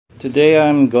Today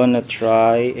I'm gonna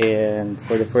try, and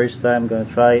for the first time I'm gonna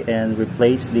try and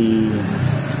replace the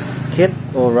kit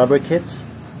or rubber kits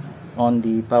on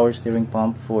the power steering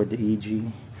pump for the EG.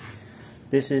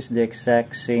 This is the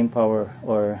exact same power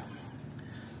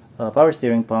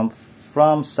steering pump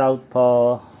from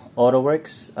SOUTHPAW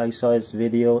AUTOWORKS. I saw his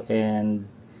video and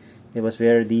it was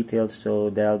very detailed, so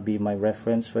that'll be my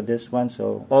reference for this one.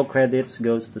 So all credits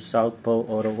goes to SOUTHPAW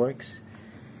AUTOWORKS.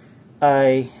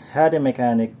 I had a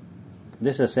mechanic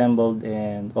disassembled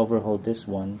and overhauled this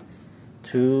one.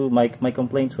 My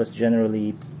complaints was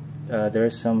generally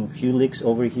there's some few leaks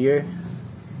over here,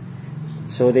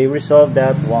 so they resolved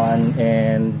that one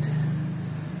and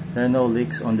there are no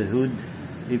leaks on the hood.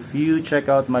 If you check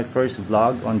out my first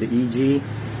vlog on the EG,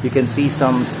 you can see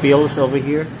some spills over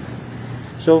here.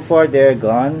 So far they're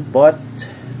gone, but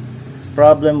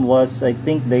problem was I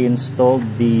think they installed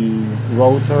the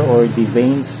rotor or the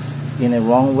vanes in a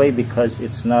wrong way because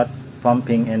it's not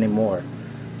pumping anymore.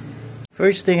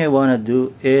 First thing I want to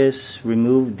do is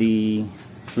remove the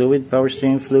fluid, power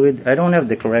steering fluid. I don't have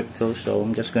the correct tool, so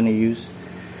I'm just going to use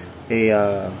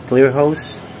a clear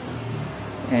hose,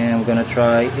 and I'm going to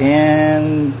try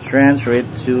and transfer it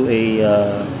to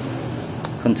a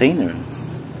container.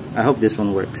 I hope this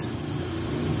one works.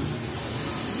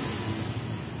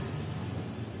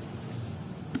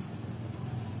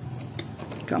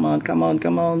 Come on, come on,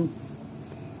 come on.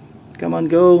 Come on,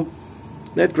 go.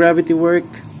 Let gravity work.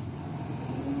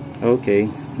 Okay,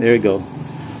 there you go.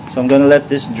 So I'm gonna let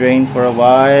this drain for a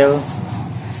while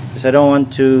because I don't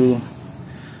want to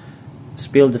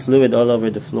spill the fluid all over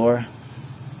the floor.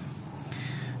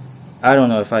 I don't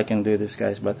know if I can do this,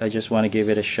 guys, but I just want to give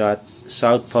it a shot.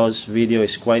 SOUTHPAW's video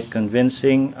is quite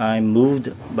convincing. I'm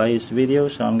moved by his video,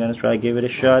 so I'm gonna try to give it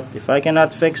a shot. If I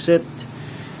cannot fix it,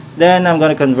 then I'm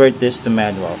gonna convert this to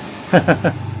manual.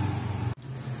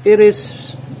 It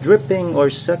is dripping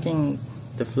or sucking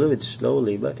the fluid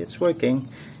slowly, but it's working.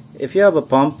 If you have a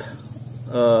pump,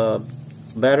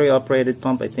 battery operated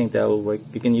pump, I think that will work.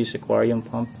 You can use aquarium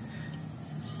pump.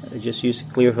 Just use a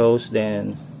clear hose,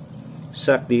 then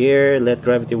suck the air, let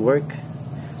gravity work.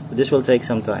 But this will take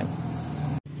some time.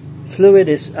 Fluid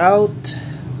is out.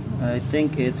 I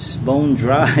think it's bone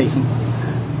dry.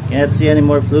 Can't see any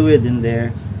more fluid in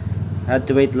there. Had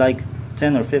to wait like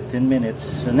 10 or 15 minutes.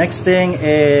 So next thing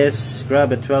is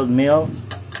grab a 12 mil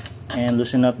and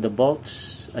loosen up the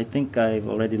bolts. I think I've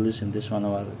already loosened this one a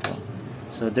while ago.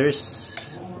 So there's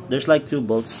like 2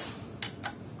 bolts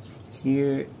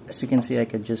here. As you can see, I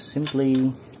can just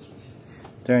simply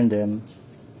turn them.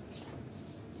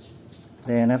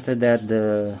 Then after that,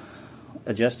 the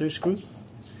adjuster screw,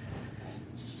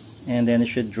 and then it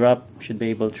should be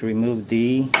able to remove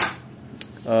the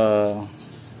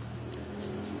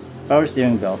power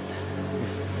steering belt.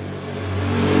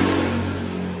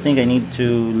 I think I need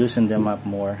to loosen them up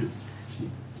more.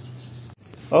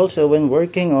 Also, when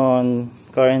working on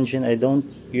car engine, I don't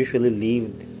usually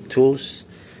leave tools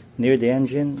near the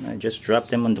engine. I just drop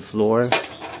them on the floor,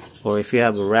 or if you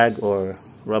have a rag or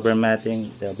rubber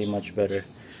matting, that'll be much better.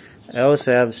 I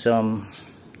also have some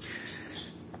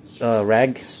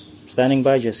rag standing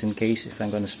by just in case if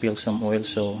I'm going to spill some oil.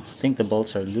 So I think the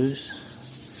bolts are loose.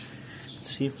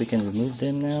 Let's see if we can remove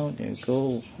them now. There you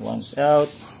go. One's out.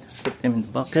 Let's put them in the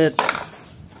bucket.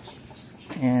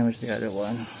 And where's the other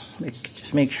one?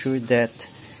 Just make sure that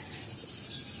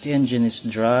the engine is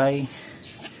dry.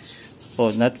 Oh,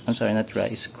 I'm sorry, not dry.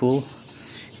 It's cool.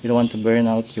 You don't want to burn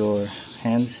out your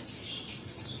hands.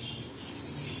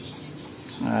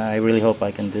 I really hope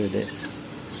I can do this.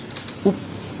 Oop.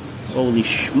 Holy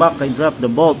schmuck, I dropped the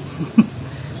bolt.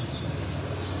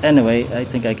 Anyway, I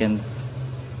think I can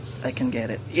get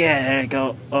it. Yeah, there you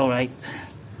go. Alright.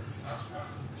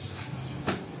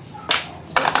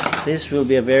 This will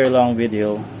be a very long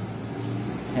video,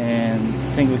 and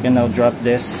I think we can now drop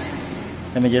this.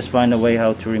 Let me just find a way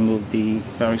how to remove the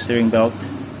power steering belt.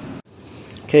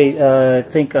 Okay, I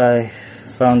think I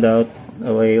found out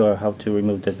a way or how to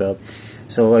remove the belt.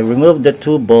 So I removed the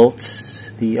 2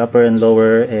 bolts, the upper and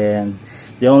lower, and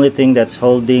the only thing that's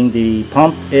holding the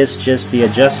pump is just the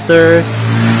adjuster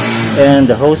and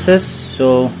the hoses.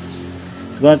 So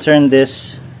if you're going to turn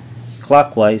this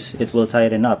clockwise, it will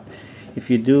tighten up. If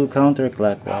you do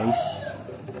counterclockwise,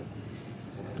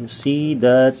 you see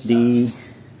that the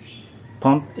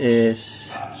pump is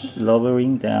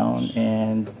lowering down,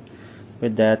 and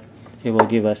with that it will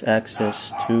give us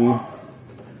access to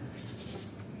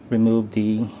remove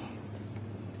the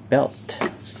belt.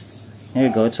 There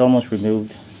you go, it's almost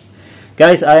removed.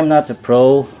 Guys, I'm not a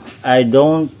pro. I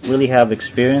don't really have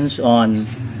experience on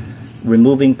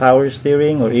removing power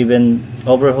steering or even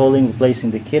overhauling,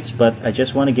 replacing the kits, but I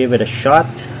just want to give it a shot.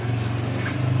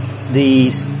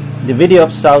 The video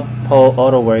of SOUTHPAW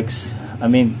AUTOWORKS, I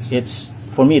mean, it's,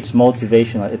 for me, it's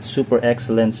motivational. It's super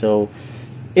excellent. So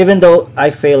even though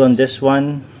I fail on this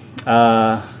one,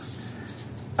 I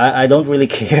don't really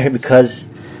care, because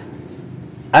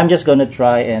I'm just gonna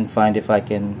try and find if I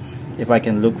can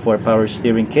look for a power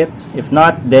steering kit. If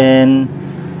not, then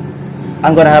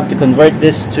I'm gonna have to convert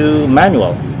this to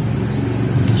manual.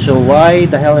 So why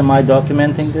the hell am I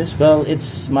documenting this? Well,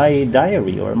 it's my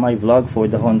diary or my vlog for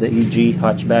the Honda EG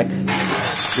hatchback.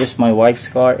 This is my wife's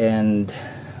car, and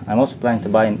I'm also planning to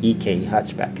buy an EK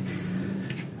hatchback.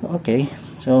 Okay,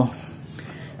 so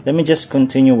let me just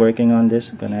continue working on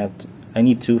this. I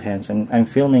need two hands. I'm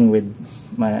filming with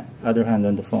my other hand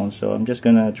on the phone, so I'm just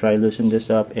gonna try loosen this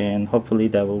up, and hopefully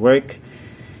that will work.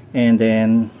 And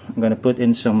then I'm gonna put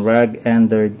in some rag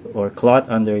under, or cloth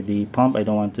under the pump. I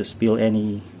don't want to spill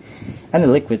any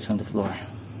liquids on the floor.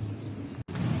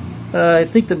 I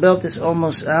think the belt is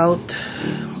almost out,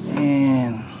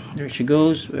 and there she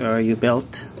goes. Where are you,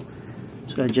 belt?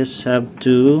 So I just have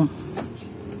to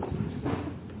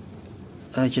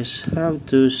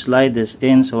slide this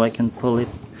in so I can pull it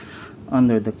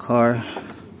under the car,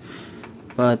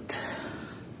 but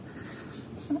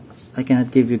I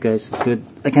cannot give you guys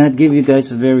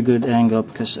a very good angle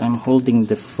because I'm holding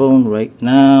the phone right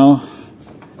now.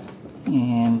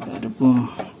 And bada boom,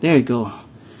 there you go.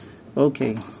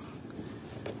 Okay,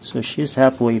 so she's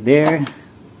halfway there,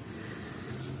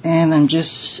 and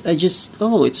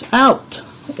oh, it's out.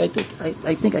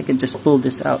 I think I can just pull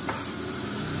this out.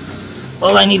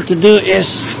 All I need to do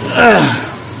is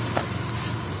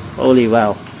holy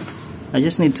wow, I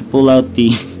just need to pull out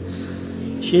the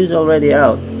she's already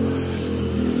out.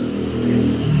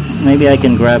 Maybe I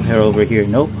can grab her over here.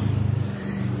 Nope,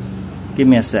 give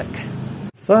me a sec.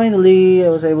 Finally, I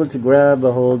was able to grab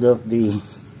a hold of the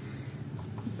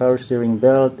power steering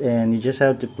belt, and you just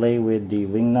have to play with the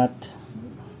wing nut.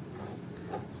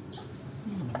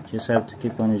 Just have to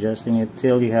keep on adjusting it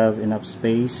till you have enough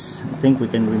space. I think we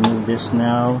can remove this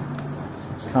now.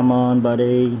 Come on,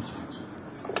 buddy.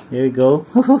 There you go.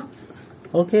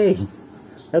 Okay,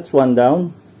 that's one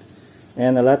down,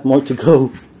 and a lot more to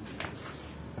go.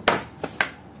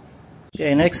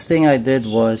 Okay, next thing I did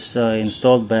was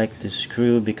installed back the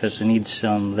screw because I need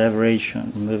some leverage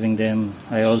on moving them.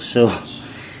 I also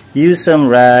used some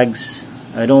rags.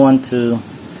 I don't want to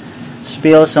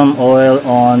spill some oil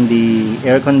on the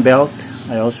aircon belt.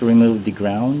 I also removed the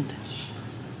ground.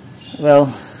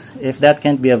 Well, if that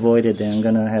can't be avoided, then I'm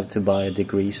gonna have to buy a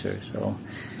degreaser. So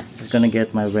I'm just gonna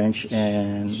get my wrench,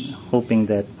 and hoping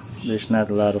that there's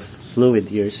not a lot of fluid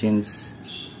here since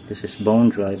this is bone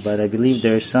dry, but I believe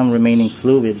there's some remaining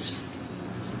fluids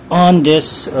on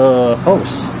this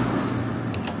hose.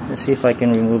 Let's see if I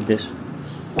can remove this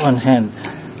one hand.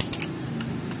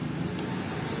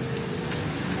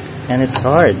 And it's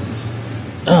hard.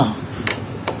 Oh,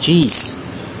 jeez.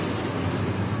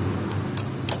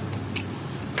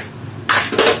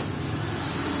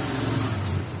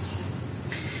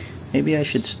 Maybe I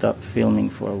should stop filming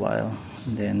for a while,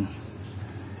 and then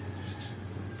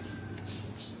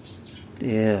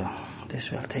yeah,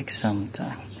 this will take some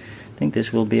time. I think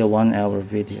this will be a 1-hour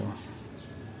video.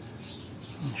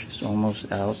 She's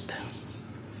almost out.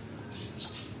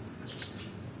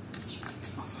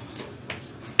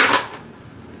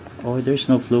 Oh, there's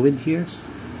no fluid here?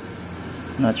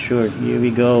 Not sure. Here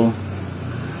we go.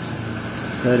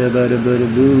 Bada bada bada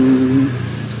boo.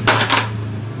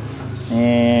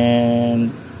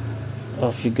 And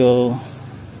off you go.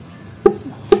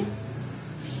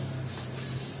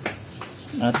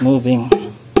 Not moving.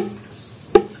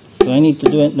 Do I need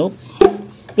to do it? Nope.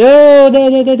 Oh,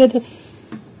 there.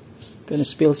 Gonna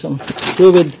spill some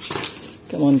fluid.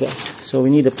 Come on, guys. So we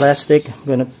need a plastic. I'm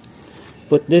gonna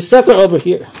put this sucker over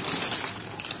here.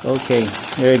 Okay,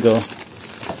 there you go.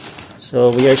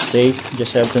 So we are safe.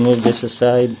 Just have to move this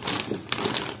aside.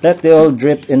 Let the oil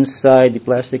drip inside the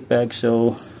plastic bag.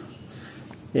 So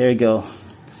there you go.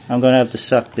 I'm gonna have to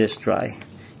suck this dry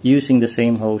using the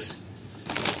same hose.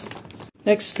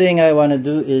 Next thing I want to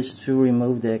do is to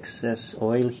remove the excess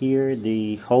oil here.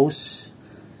 The hose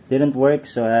didn't work,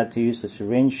 so I had to use a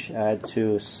syringe. I had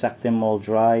to suck them all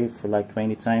dry for like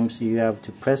 20 times. You have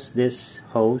to press this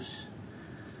hose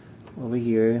over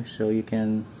here so you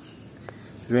can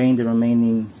drain the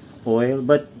remaining oil,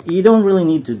 but you don't really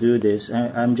need to do this.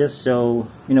 I'm just so,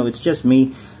 it's just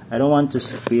me. I don't want to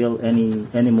spill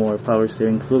any more power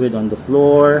steering fluid on the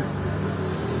floor,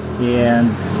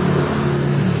 and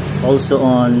also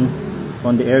on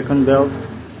the aircon belt,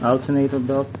 alternator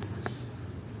belt.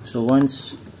 So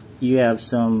once you have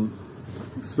some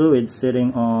fluid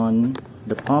sitting on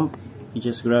the pump, you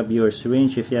just grab your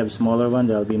syringe. If you have a smaller one,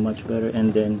 that'll be much better,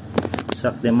 and then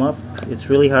suck them up. It's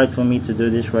really hard for me to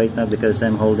do this right now because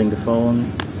I'm holding the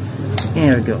phone.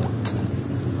 There we go.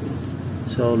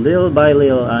 So little by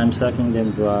little I'm sucking them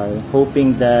dry,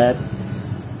 hoping that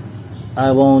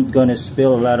I won't gonna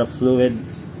spill a lot of fluid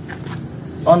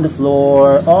on the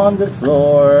floor.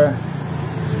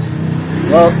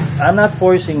 Well, I'm not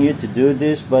forcing you to do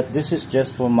this, but this is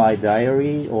just for my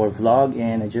diary or vlog,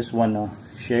 and I just wanna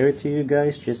share it to you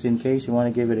guys just in case you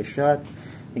want to give it a shot.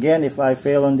 Again, if I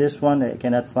fail on this one, I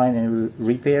cannot find any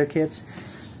repair kits,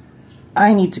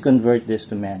 I need to convert this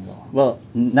to manual. Well,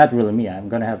 not really me, I'm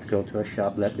gonna have to go to a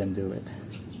shop, let them do it.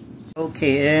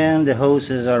 Okay, and the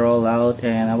hoses are all out,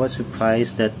 and I was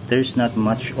surprised that there's not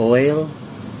much oil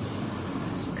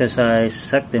because I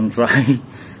sucked them dry.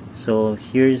 So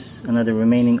here's another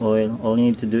remaining oil. All you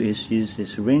need to do is use a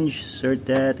syringe, insert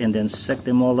that, and then suck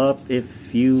them all up. If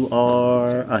you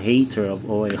are a hater of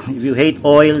oil, if you hate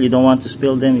oil, you don't want to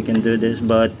spill them, you can do this.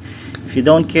 But if you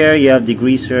don't care, you have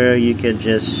degreaser, you can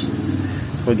just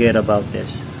forget about this.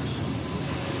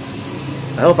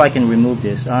 I hope I can remove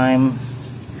this. I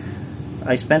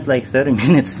spent like 30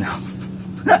 minutes now.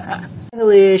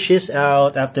 Finally, she's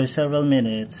out after several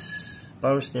minutes.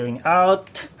 Power steering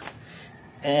out.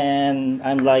 And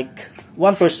I'm like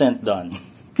 1% done.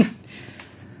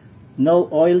 No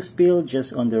oil spill,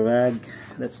 just on the rag.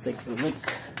 Let's take a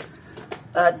look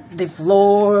at the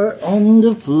floor. On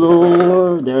the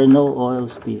floor, there are no oil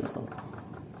spill.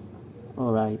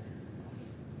 Alright.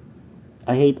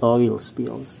 I hate oil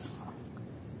spills.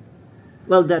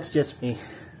 Well, that's just me.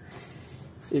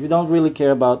 If you don't really care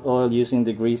about oil using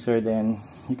degreaser, then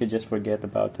you could just forget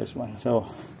about this one. So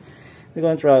we're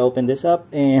going to try open this up,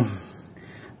 and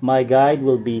my guide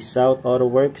will be South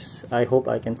AUTOWORKS. I hope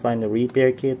I can find a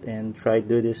repair kit and try to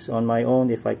do this on my own.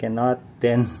 If I cannot,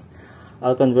 then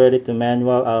I'll convert it to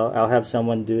manual. I'll have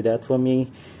someone do that for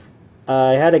me.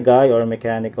 I had a guy or a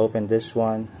mechanic open this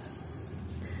one.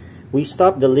 We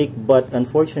stopped the leak, but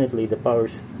unfortunately the power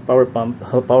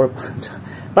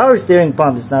steering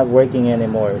pump is not working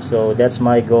anymore. So that's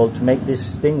my goal, to make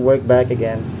this thing work back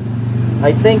again.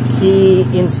 I think he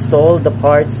installed the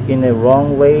parts in a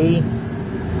wrong way,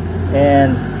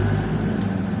 and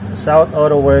South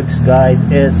AUTOWORKS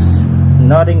guide is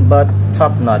nothing but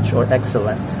top-notch or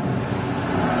excellent.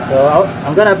 So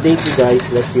I'm gonna update you guys.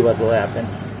 Let's see what will happen.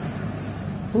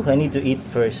 Ooh, I need to eat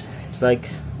first. It's like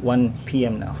 1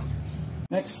 p.m. now.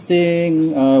 Next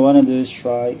thing I want to do is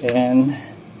try and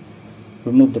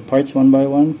remove the parts one by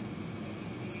one.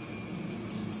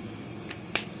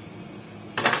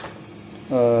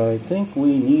 I think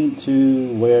we need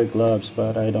to wear gloves,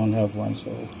 but I don't have one,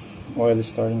 so oil is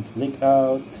starting to leak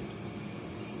out.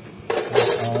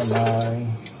 Where are my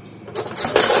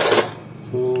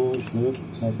tools? Nope,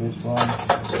 not this one.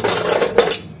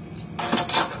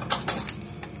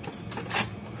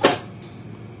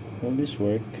 Will this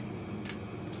work?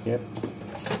 Yep.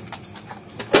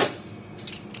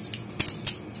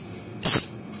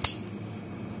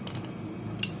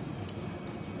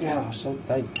 Yeah, so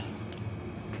tight.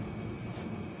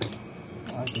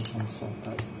 I this one's so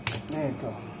tight. There you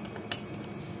go.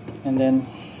 And then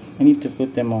I need to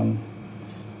put them on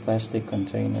plastic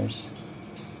containers.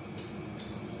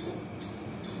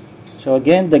 So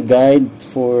again, the guide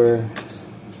for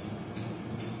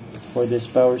this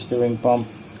power steering pump,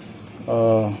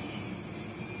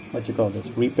 what you call this,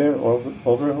 repair or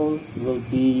overhaul, will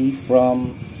be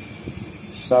from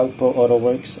SOUTHPAW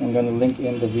AUTOWORKS. I'm gonna link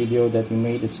in the video that we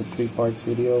made. It's a 3-part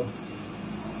video.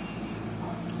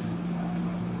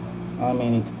 I may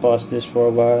need to pause this for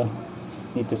a while.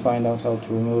 Need to find out how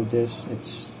to remove this.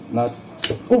 It's not.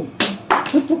 Oh!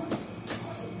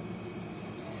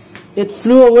 It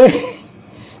flew away.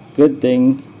 Good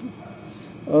thing.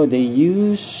 Oh, they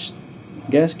used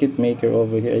gasket maker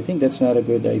over here. I think that's not a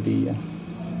good idea.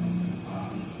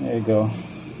 There you go.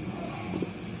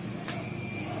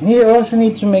 Here I also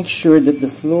need to make sure that the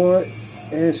floor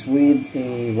is with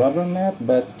a rubber mat,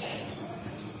 but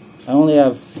I only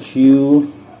have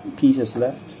few pieces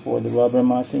left for the rubber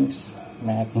mattings.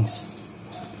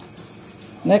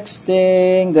 Next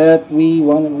thing that we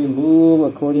want to remove,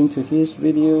 according to his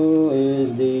video,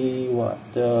 is the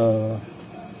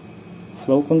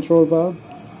flow control valve.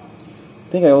 I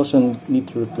think I also need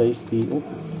to replace the. Oh,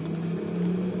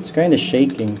 it's kind of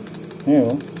shaking. There you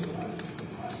go.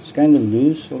 It's kind of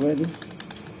loose already.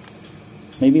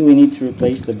 Maybe we need to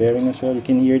replace the bearing as well. You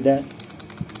can hear that.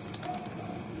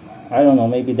 I don't know,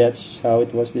 maybe that's how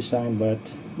it was designed, but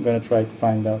I'm gonna try to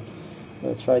find out.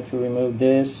 Let's try to remove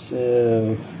this.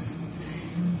 It's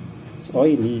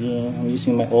oily. I'm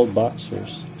using my old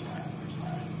boxers.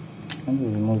 Let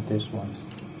me remove this one.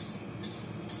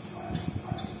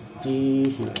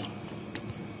 Here.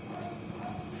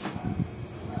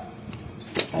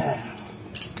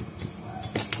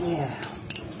 Yeah.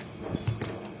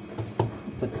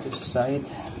 Put this aside.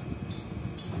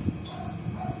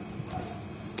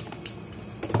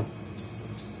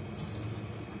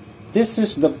 This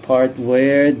is the part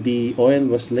where the oil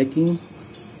was leaking,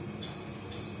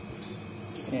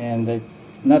 and I'm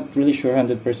not really sure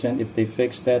 100% if they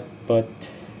fixed that, but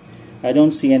I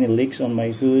don't see any leaks on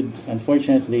my hood.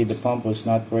 Unfortunately, the pump was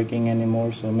not working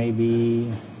anymore, so maybe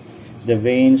the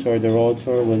vanes or the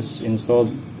rotor was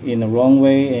installed in the wrong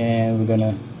way, and we're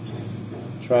gonna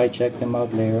try check them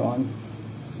out later on.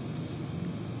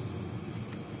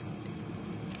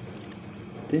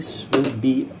 This will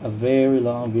be a very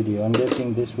long video. I'm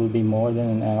guessing this will be more than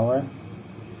an hour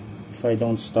if I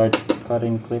don't start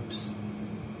cutting clips.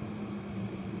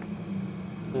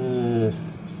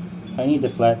 I need a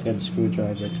flathead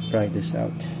screwdriver to pry this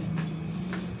out.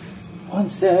 One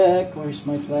sec, where's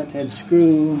my flathead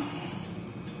screw?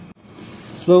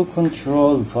 Flow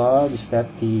control valve, is that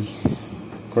the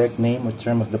correct name or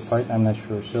term of the part? I'm not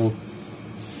sure. So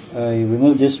I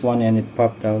removed this one and it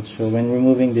popped out. So when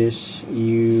removing this,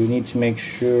 you need to make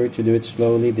sure to do it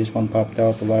slowly. This one popped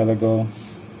out a while ago.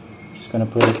 Just gonna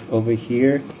put it over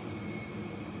here.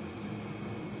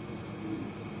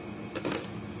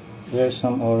 There's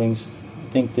some O-rings.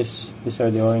 I think these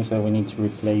are the O-rings that we need to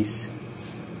replace.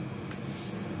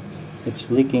 It's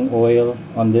leaking oil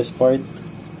on this part.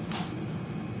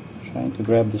 Trying to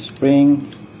grab the spring.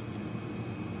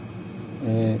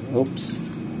 Oops.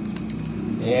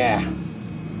 Yeah.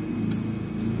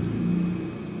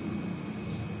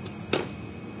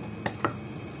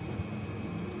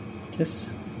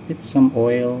 Just hit some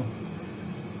oil.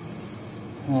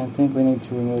 I think we need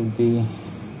to remove the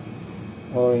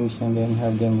O-rings and then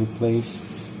have them replaced.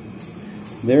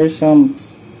 There is some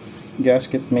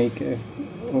gasket maker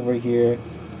over here.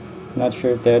 Not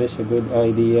sure if that is a good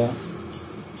idea.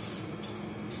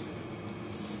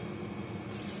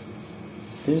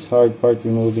 This is hard part,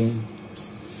 removing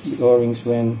the O-rings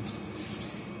when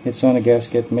it's on a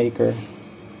gasket maker.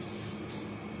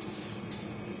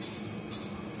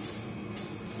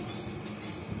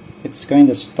 It's kind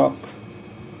of stuck.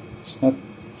 It's not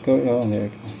going. Oh, there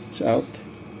it goes. It's out.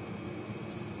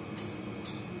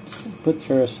 So put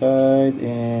her aside,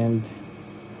 and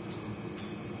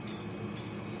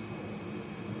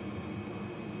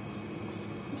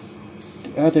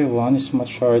the other one is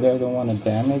much harder. I don't want to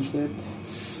damage it.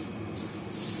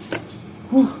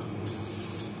 Whew.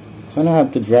 I'm gonna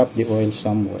have to drop the oil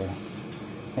somewhere.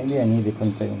 Maybe I need a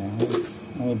container.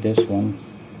 I need this one.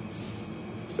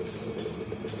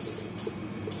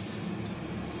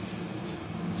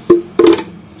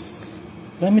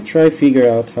 Let me try figure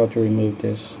out how to remove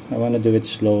this. I want to do it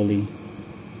slowly.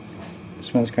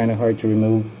 This one's kind of hard to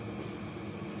remove.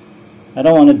 I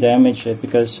don't want to damage it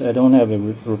because I don't have a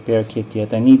repair kit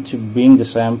yet. I need to bring the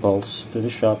samples to the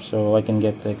shop so I can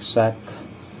get the exact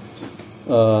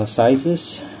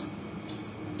sizes.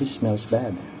 This smells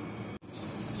bad.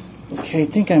 Okay, I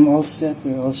think I'm all set.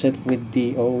 We're all set with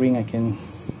the O-ring. I can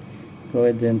go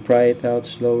ahead and pry it out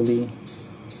slowly.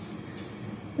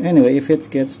 Anyway, if it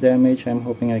gets damaged, I'm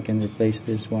hoping I can replace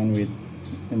this one with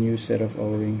a new set of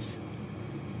O-rings.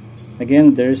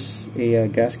 Again, there's a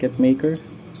gasket maker.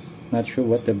 Not sure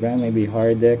what the brand, maybe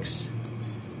Hardex.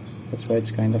 That's why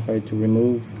it's kind of hard to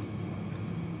remove.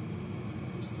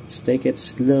 Let's take it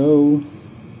slow.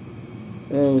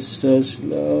 Oh, so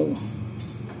slow.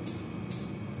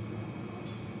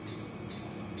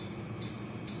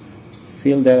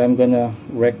 Feel that I'm gonna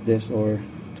wreck this or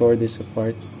tore this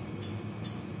apart.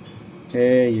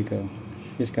 There you go.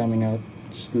 She's coming out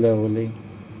slowly.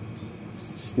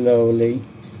 Slowly.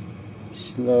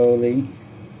 Slowly.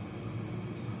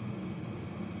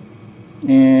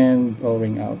 And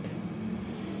O-ring out.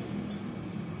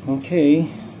 Okay.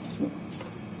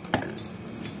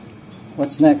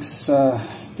 What's next? I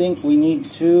think we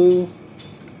need to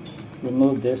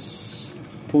remove this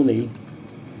pulley.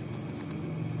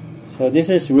 So this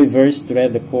is reverse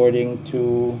thread according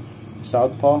to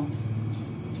SOUTHPAW.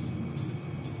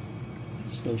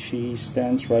 So she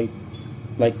stands right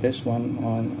like this one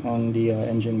on the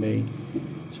engine bay.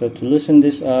 So to loosen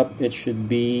this up, it should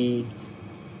be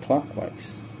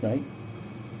clockwise, right?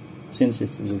 Since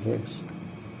it's reverse.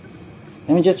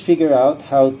 Let me just figure out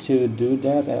how to do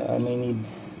that. I may need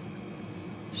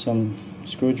some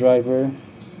screwdriver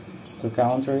to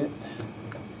counter it.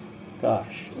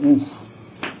 Gosh,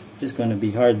 it's gonna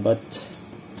be hard, but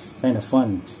kind of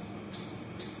fun.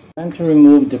 Time to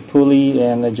remove the pulley,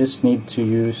 and I just need to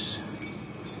use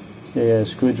the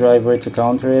screwdriver to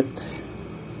counter it.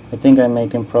 I think I'm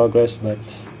making progress, but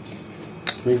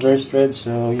reverse thread,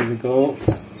 so here we go.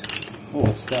 Oh,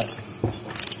 what's that?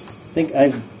 I think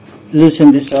I've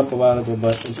loosened this up a while ago, but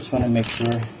I just want to make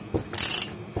sure.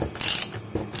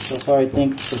 So far I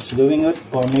think it's doing it,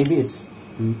 or maybe it's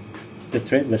the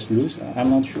thread was loose. I'm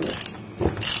not sure.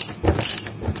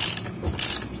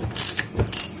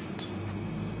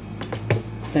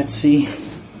 Let's see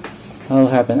what'll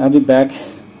happen. I'll be back.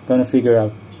 Gonna figure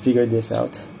this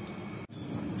out.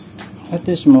 At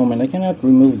this moment I cannot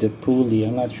remove the pulley.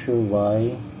 I'm not sure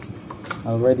why. I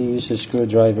already used a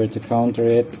screwdriver to counter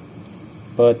it,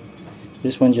 but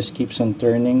this one just keeps on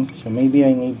turning, so maybe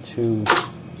I need to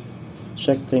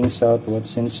check things out,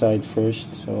 what's inside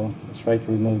first. So let's try to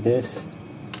remove this.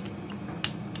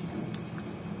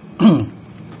 Oh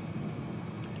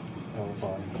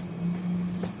boy.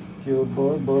 You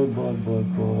boy.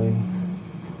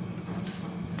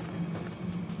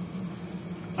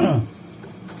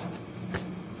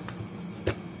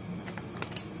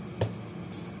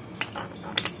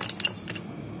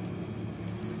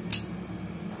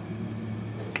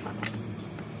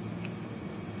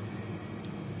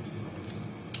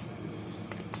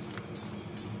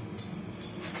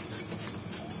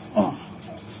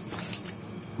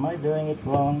 Am I doing it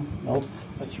wrong? Nope,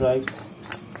 that's right.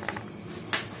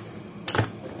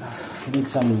 I need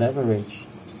some leverage,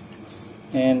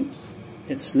 and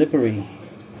it's slippery.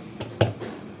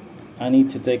 I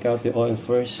need to take out the oil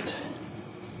first.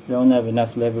 Don't have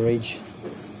enough leverage.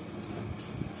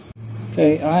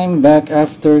 Okay, I'm back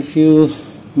after a few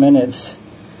minutes.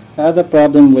 I had a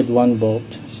problem with one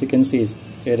bolt. As you can see,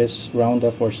 it is round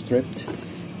off or stripped.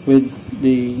 With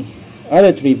the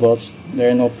other 3 bolts,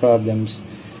 there are no problems.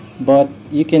 But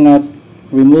you cannot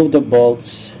remove the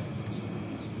bolts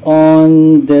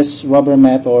on this rubber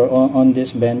mat or on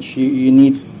this bench. You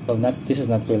need, well, this is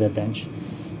not really a bench.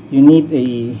 You need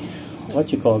a,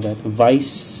 what you call that,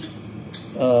 vice.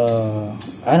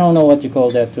 I don't know what you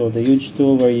call that tool. The huge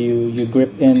tool where you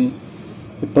grip in,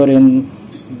 you put in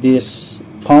this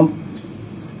pump.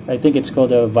 I think it's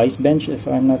called a vice bench, if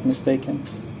I'm not mistaken.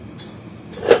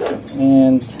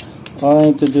 And all I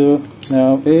need to do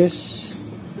now is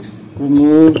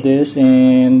remove this,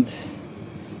 and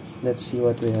let's see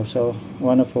what we have. So I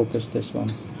want to focus this one.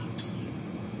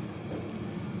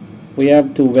 We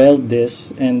have to weld this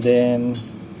and then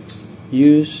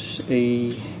use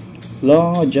a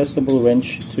long adjustable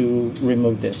wrench to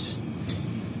remove this.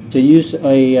 They use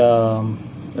a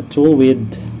tool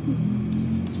with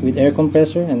air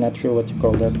compressor. I'm not sure what you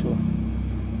call that tool.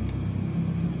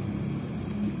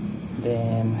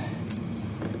 Then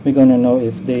we're gonna know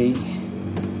if they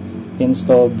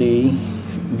installed the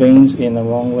vanes in the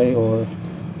wrong way or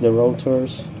the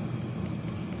rotors.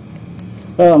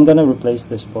 Well, I'm gonna replace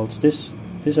these bolts. These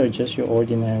are just your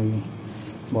ordinary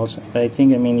bolts. I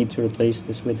think I may need to replace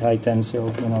this with high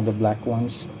tensile, you know, the black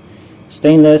ones.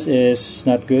 Stainless is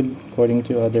not good according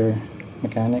to other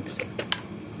mechanics.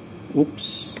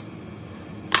 Oops.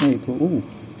 There you go. Ooh,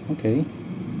 okay.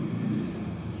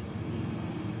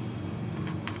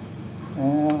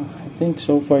 I think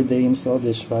so far they installed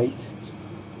this right.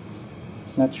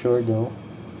 Not sure though.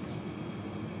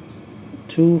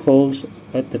 2 holes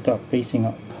at the top facing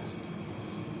up.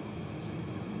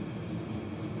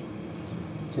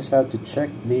 Just have to check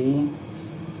the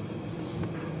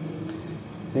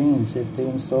vanes if they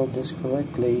installed this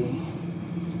correctly.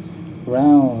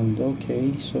 Round,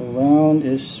 okay, so round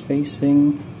is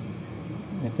facing,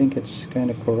 I think it's kind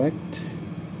of correct.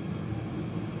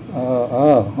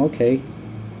 Okay.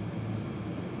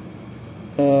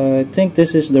 I think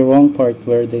this is the wrong part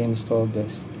where they installed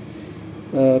this.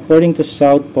 According to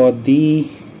SOUTHPAW,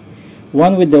 the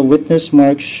one with the witness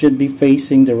mark should be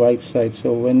facing the right side.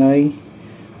 So when I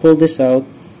pull this out,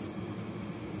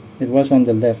 it was on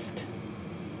the left.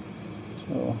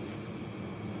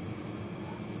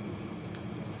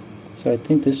 So I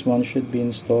think this one should be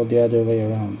installed the other way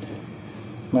around.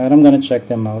 But I'm gonna check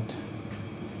them out.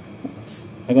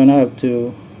 I'm gonna have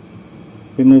to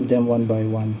remove them one by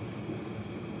one.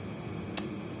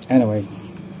 Anyway,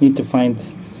 need to find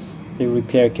the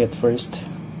repair kit first.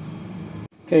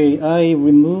 Okay, I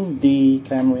removed the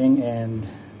cam ring, and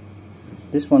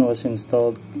this one was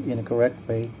installed in a correct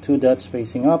way, 2 dots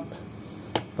facing up.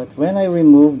 But when I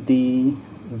removed the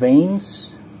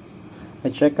vanes,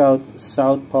 I check out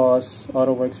SOUTHPAW's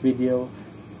AUTOWORKS video,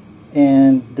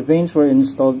 and the vanes were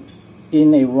installed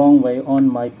in a wrong way on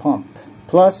my pump.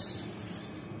 Plus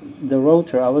the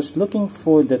rotor, I was looking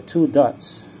for the 2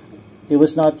 dots. It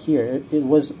was not here. It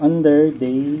was under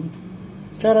the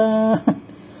Ta-da!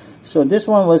 So this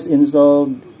one was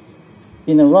installed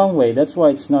in the wrong way. That's why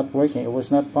it's not working. It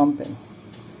was not pumping.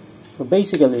 So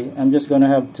basically, I'm just gonna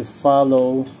have to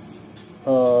follow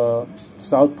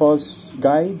Southpaw's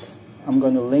guide. I'm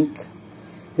gonna link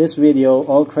his video.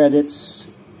 All credits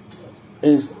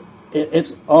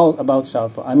it's all about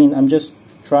Southpaw. I mean, I'm just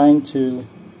trying to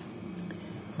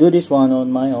do this one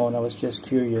on my own. I was just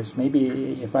curious.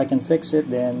 Maybe if I can fix it,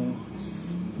 then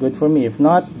good for me. If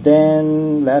not,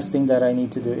 then last thing that I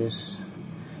need to do is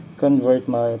convert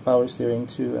my power steering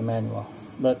to a manual.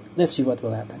 But let's see what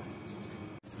will happen.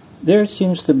 There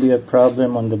seems to be a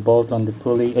problem on the bolt on the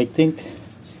pulley. I think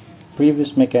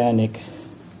previous mechanic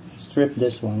stripped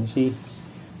this one. See,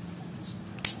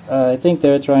 I think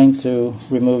they're trying to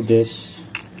remove this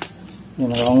in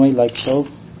the wrong way, like so.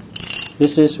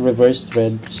 This is reverse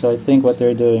thread, so I think what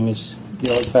they're doing is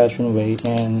the old-fashioned way,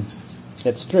 and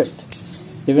it's stripped.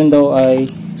 Even though I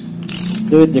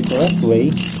do it the correct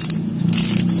way,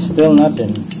 still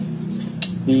nothing.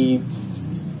 The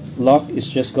lock is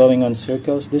just going on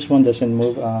circles. This one doesn't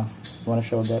move. I want to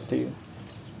show that to you.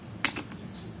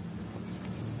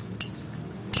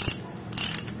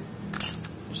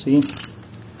 See?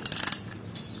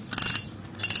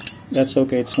 That's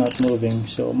okay, it's not moving.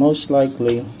 So most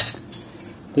likely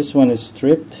this one is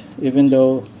stripped. Even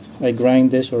though I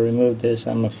grind this or remove this,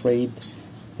 I'm afraid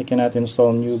I cannot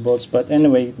install new bolts. But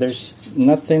anyway, there's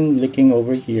nothing leaking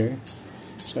over here,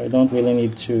 so I don't really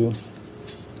need to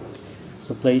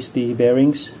replace the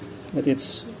bearings. But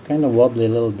it's kind of wobbly a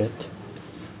little bit.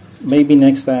 Maybe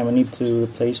next time I need to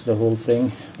replace the whole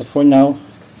thing. But for now,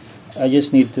 I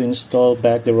just need to install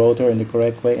back the rotor in the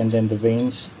correct way, and then the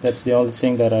vanes. That's the only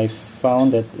thing that I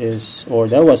found that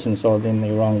was installed in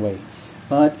the wrong way.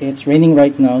 But it's raining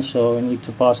right now, so I need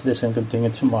to pause this and continue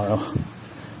tomorrow.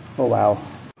 Oh wow.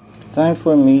 Time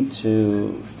for me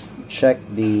to check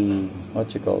the,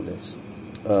 what you call this,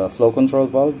 flow control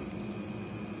valve.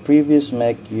 Previous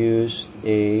mech used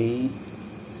a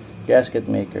gasket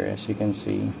maker, as you can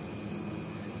see.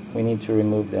 We need to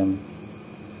remove them.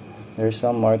 There's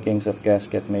some markings of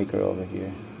gasket maker over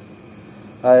here.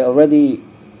 I already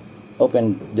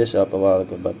opened this up a while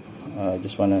ago, but I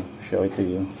just want to show it to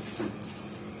you.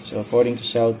 So according to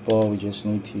Southpaw, we just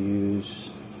need to use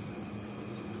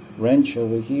wrench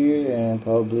over here and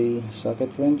probably socket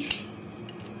wrench.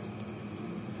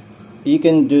 You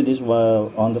can do this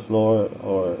while on the floor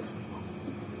or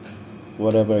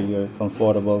whatever you're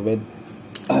comfortable with.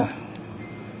 I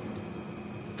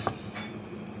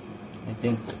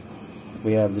think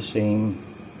we have the same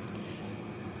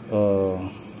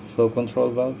flow control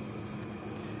valve,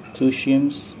 2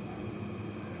 shims,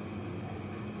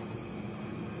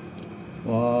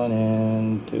 1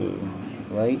 and 2,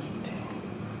 right?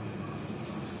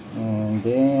 And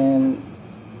then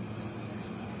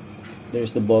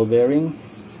there's the ball bearing.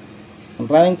 I'm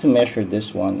planning to measure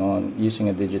this one on using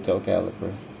a digital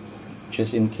caliper,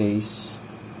 just in case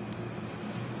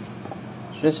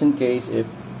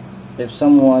if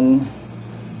someone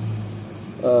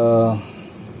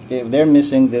if they're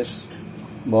missing this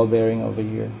ball bearing over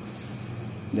here,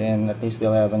 then at least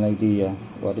they'll have an idea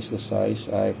what is the size.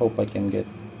 I hope I can get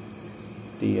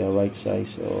the right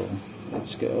size. So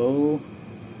let's go.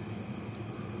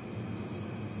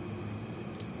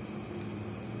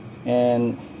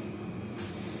 And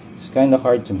it's kind of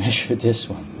hard to measure this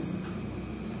one.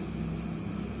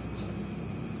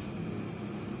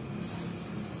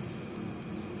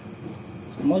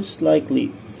 So most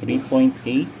likely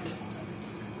 3.8.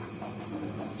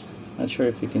 Not sure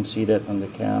if you can see that on the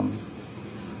cam.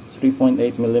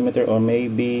 3.8 millimeter, or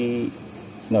maybe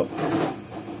no,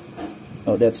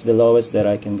 that's the lowest that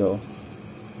I can go.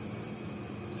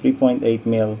 3.8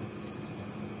 mil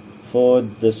for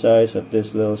the size of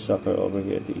this little sucker over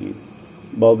here, the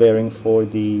ball bearing for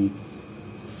the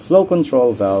flow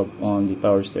control valve on the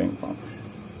power steering pump.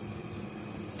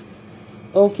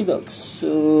 Okie dokes.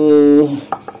 So,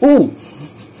 ooh,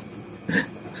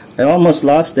 I almost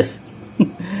lost it.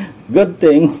 Good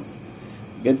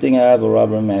thing I have a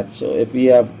rubber mat. So if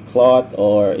you have cloth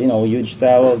or huge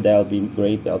towel, that'll be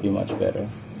great. That'll be much better.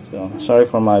 So sorry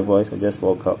for my voice. I just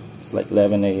woke up. It's like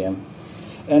 11 a.m.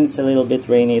 and it's a little bit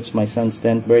rainy. It's my son's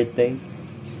 10th birthday.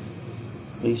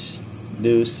 Please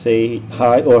do say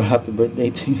hi or happy birthday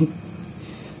to him.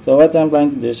 So what I'm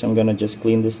planning to do is I'm gonna just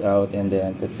clean this out and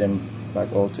then put them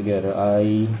back all together.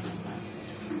 I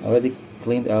already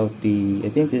cleaned out I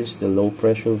think this is the low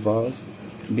pressure valve.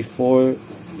 Before,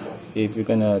 if you're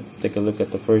gonna take a look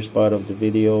at the first part of the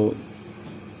video,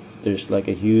 there's like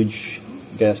a huge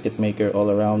gasket maker all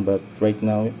around, but right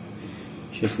now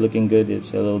she's looking good.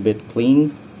 It's a little bit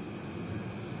clean.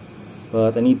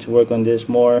 but I need to work on this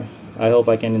more. I hope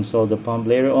I can install the pump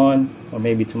later on, or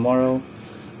maybe tomorrow.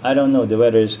 I don't know, the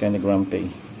weather is kind of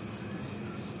grumpy.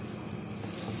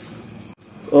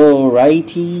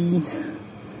 Alrighty,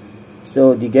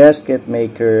 so the gasket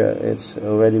maker, it's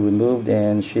already removed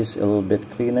and she's a little bit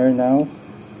cleaner now.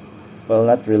 Well,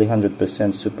 not really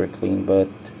 100% super clean, but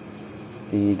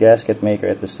the gasket maker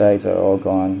at the sides are all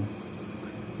gone,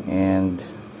 and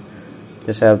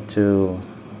just have to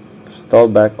install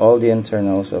back all the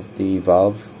internals of the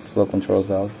valve, flow control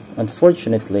valve.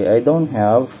 Unfortunately, I don't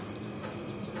have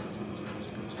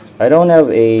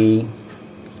a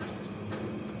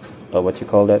what you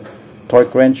call that,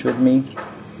 torque wrench with me.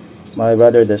 My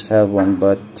brother does have one,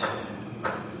 but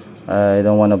I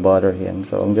don't want to bother him,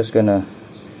 so I'm just gonna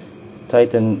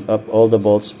tighten up all the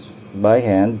bolts by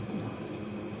hand.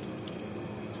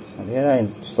 Did I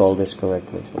install this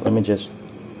correctly? So let me just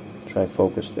try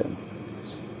focus them.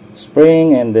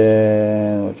 Spring, and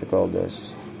then what you call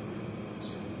this,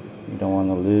 you don't want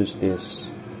to lose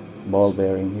this ball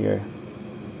bearing here.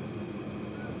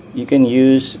 You can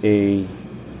use a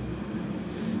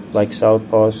like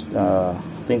SOUTHPAW's, I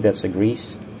think that's a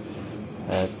grease.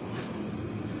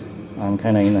 I'm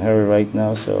kind of in a hurry right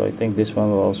now, so I think this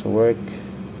one will also work.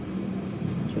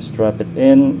 Just drop it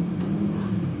in.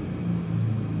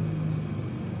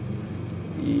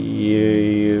 Here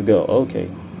you go. Okay,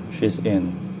 she's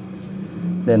in.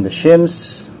 Then the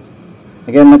shims,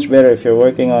 again, much better if you're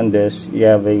working on this, you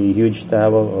have a huge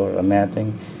towel or a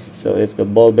matting, so if the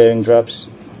ball bearing drops,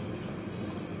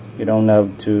 you don't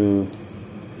have to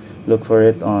look for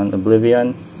it on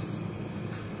Oblivion.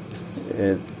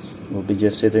 It will be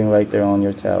just sitting right there on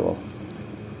your towel.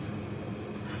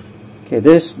 Okay,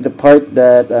 this is the part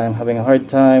that I'm having a hard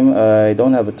time. I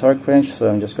don't have a torque wrench, so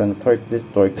I'm just going to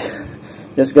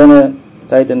just gonna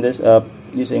tighten this up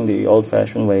using the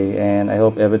old-fashioned way, and I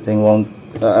hope everything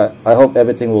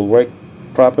will work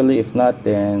properly. If not,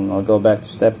 then I'll go back to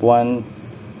step one,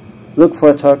 look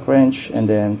for a torque wrench, and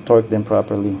then torque them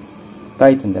properly,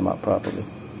 tighten them up properly.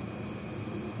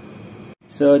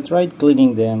 So I tried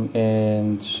cleaning them,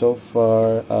 and so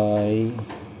far I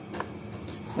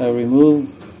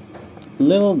removed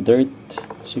little dirt.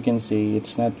 As you can see,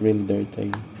 it's not really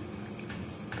dirty.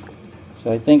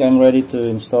 So I think I'm ready to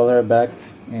install her back,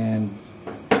 and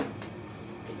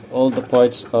all the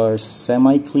parts are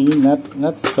semi-clean,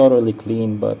 not thoroughly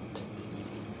clean, but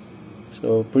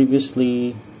so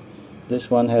previously this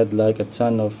one had like a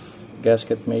ton of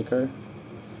gasket maker.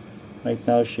 Right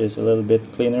now she's a little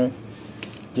bit cleaner.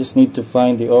 Just need to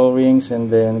find the O-rings, and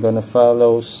then gonna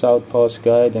follow SOUTHPAW's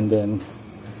guide and then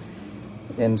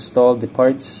install the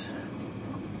parts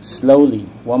slowly,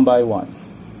 one by one.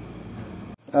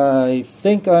 I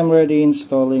think I'm ready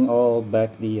installing all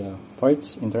back the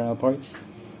parts, internal parts.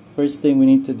 First thing we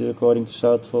need to do, according to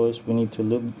SOUTHPAW, is we need to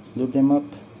lube them up.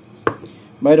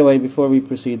 By the way, before we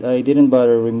proceed, I didn't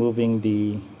bother removing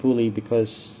the pulley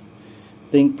because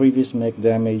I think previous mech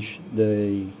damaged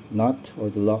the nut or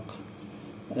the lock.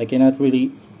 I cannot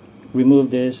really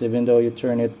remove this even though you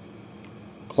turn it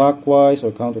clockwise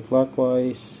or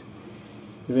counterclockwise.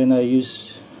 Even I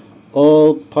use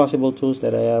all possible tools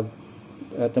that I have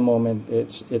at the moment,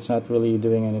 it's not really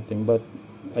doing anything, but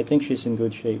I think she's in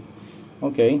good shape.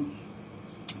 Okay,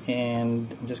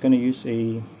 and I'm just going to use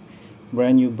a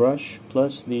brand new brush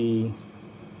plus the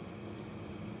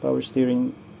power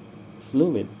steering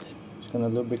fluid. Just going to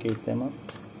lubricate them up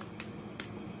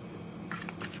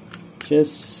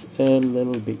just a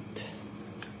little bit.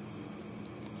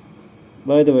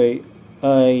 By the way,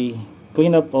 I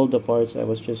cleaned up all the parts. I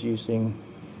was just using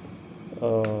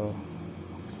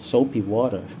soapy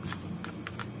water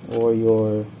or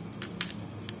your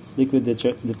liquid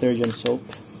detergent soap.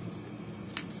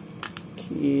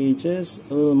 Okay, just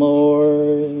a little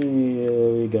more.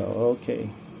 Here we go. Okay,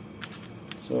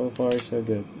 so far so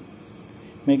good.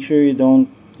 Make sure you don't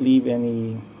leave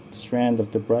any strand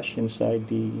of the brush inside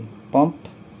the pump.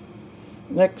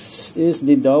 Next is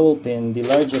the dowel pin, the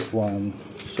largest one.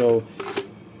 So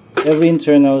every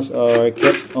internals are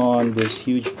kept on this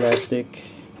huge plastic.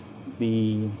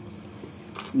 The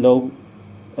low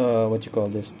what you call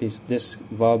this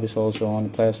valve is also on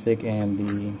plastic, and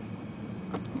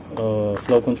the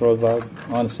flow control valve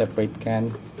on a separate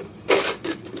can,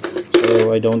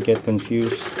 so I don't get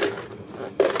confused.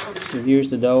 So here's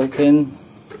the dowel pin.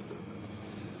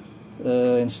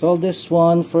 Install this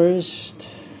one first.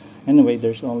 Anyway,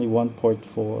 there's only one port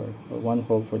for, or one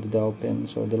hole for the dowel pin,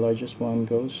 so the largest one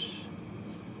goes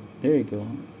there. You go.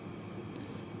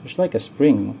 There's like a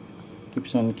spring,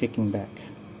 keeps on kicking back.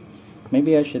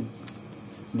 Maybe I should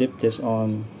dip this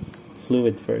on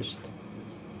fluid first.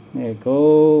 There you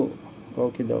go.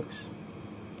 okie dokes.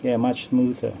 Yeah, much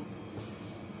smoother.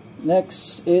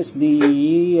 Next is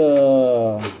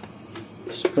the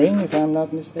spring, if I'm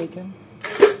not mistaken.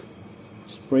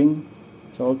 Spring.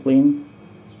 It's all clean,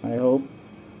 I hope.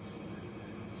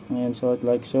 And so it's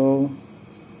like so.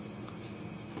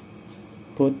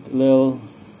 Put a little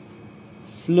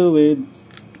fluid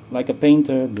like a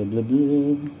painter, blah blah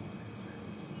blah.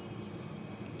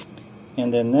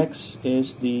 And then next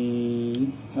is the,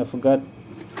 I forgot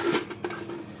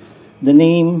the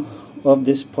name of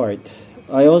this part.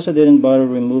 I also didn't bother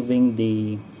removing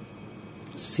the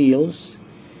seals.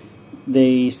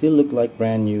 They still look like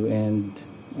brand new, and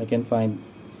I can't find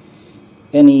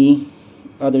any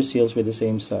other seals with the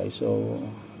same size. So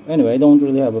anyway, I don't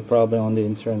really have a problem on the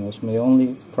internals. My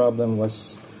only problem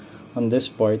was on this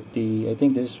part. I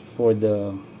think this is for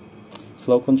the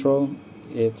flow control.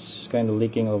 It's kind of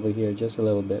leaking over here just a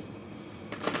little bit.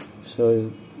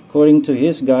 So according to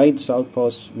his guide,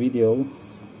 Southpaw's video,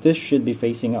 this should be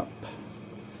facing up.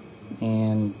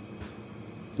 And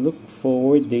look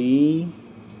for the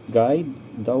guide,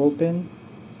 dowel pin,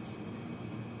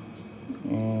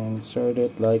 and insert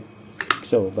it like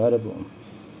so, bada boom.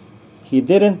 He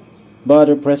didn't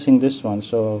bother pressing this one,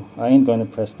 so I ain't gonna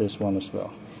press this one as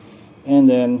well. And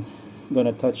then I'm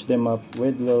gonna touch them up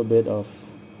with a little bit of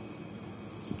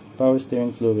power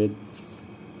steering fluid.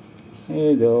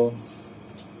 There you go.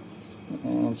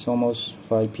 And it's almost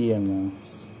 5 p.m. now.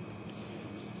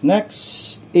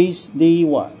 Next is the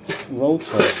what?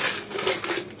 Rotor.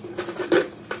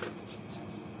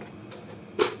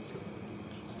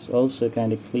 It's also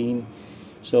kind of clean.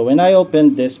 So when I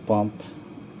opened this pump,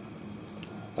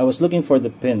 I was looking for the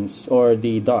pins or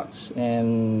the dots,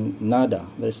 and nada.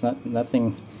 There's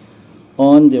nothing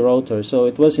on the rotor, so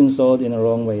it was installed in a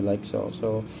wrong way, like so.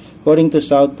 So according to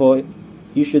Southpaw,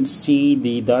 you should see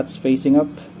the dots facing up.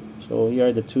 So here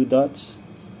are the two dots.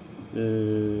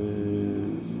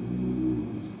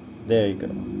 There you go,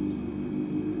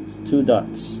 2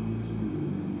 dots,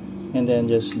 and then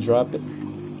just drop it,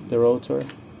 the rotor.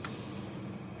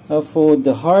 For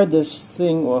the hardest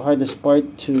thing or hardest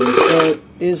part to install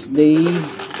is the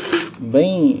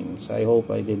vanes. I hope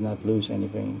I did not lose any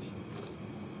vanes.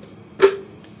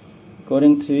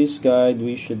 According to his guide,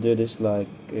 we should do this like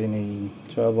in a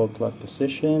 12 o'clock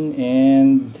position,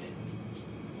 and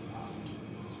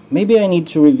maybe I need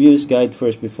to review his guide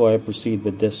first before I proceed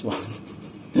with this one.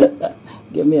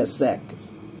 Give me a sec.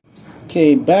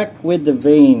 Okay, back with the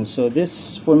vanes. So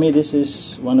this, for me, this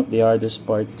is one of the hardest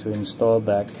part to install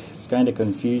back. It's kind of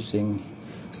confusing.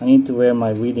 I need to wear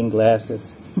my reading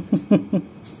glasses.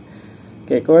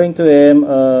 Okay, according to him,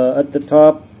 at the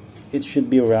top it should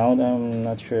be round. I'm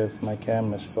not sure if my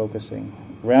camera is focusing.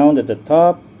 Round at the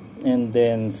top, and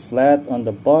then flat on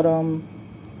the bottom.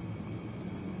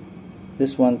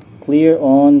 This one clear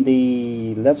on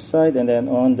the left side, and then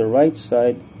on the right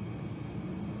side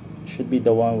should be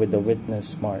the one with the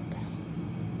witness mark.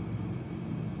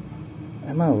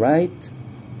 Am I right?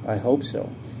 I hope so.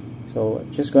 So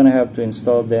just gonna have to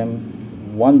install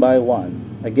them one by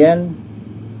one. Again,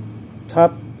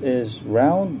 top is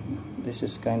round. This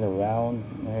is kind of round.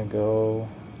 There you go.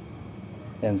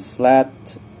 Then flat,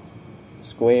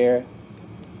 square,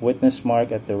 witness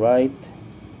mark at the right,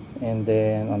 and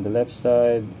then on the left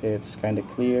side it's kind of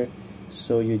clear.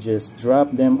 So you just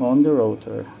drop them on the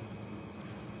rotor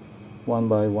one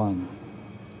by one,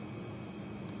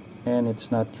 and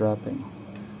it's not dropping.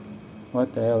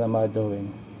 What the hell am I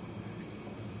doing?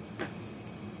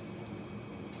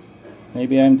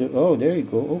 Maybe I'm oh, there you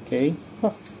go. Okay,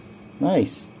 huh.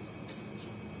 Nice.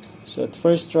 So at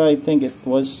first try, I think it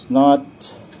was not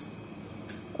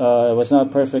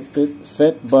perfect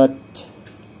fit, but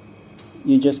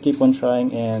you just keep on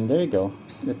trying, and there you go,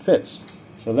 it fits.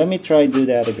 So let me try do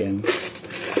that again.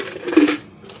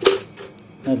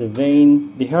 Now the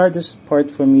vane, the hardest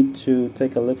part for me to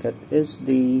take a look at is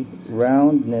the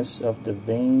roundness of the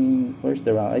vane. Where's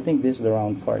the round? I think this is the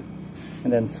round part.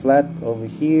 And then flat over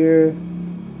here.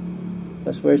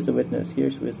 Plus where's the witness?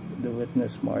 Here's with the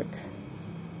witness mark.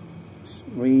 It's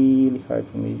really hard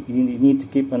for me. You need to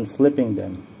keep on flipping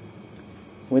them.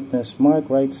 Witness mark,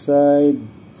 right side,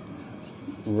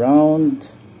 round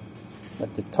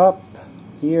at the top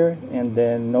here, and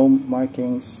then no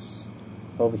markings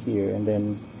over here, and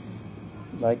then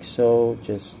like so,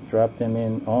 just drop them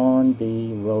in on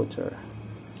the rotor.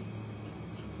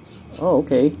 Oh,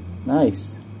 okay,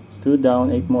 nice. 2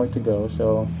 down, 8 more to go.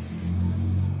 So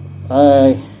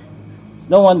I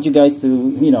don't want you guys to,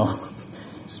 you know,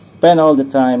 spend all the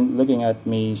time looking at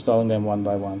me installing them one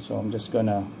by one. So I'm just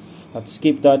gonna have to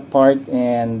skip that part,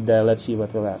 and let's see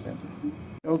what will happen.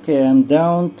 Okay, I'm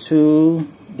down to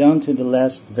down to the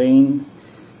last vein.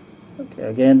 Okay,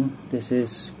 again, this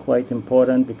is quite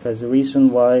important because the reason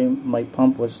why my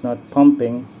pump was not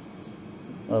pumping,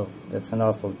 oh, that's an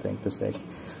awful thing to say.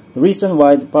 The reason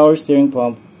why the power steering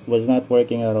pump was not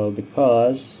working at all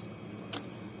because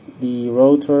the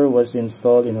rotor was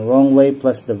installed in the wrong way,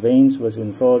 plus the vanes was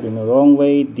installed in the wrong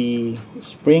way. The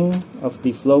spring of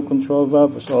the flow control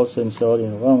valve was also installed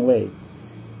in the wrong way.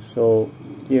 So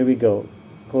here we go.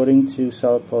 According to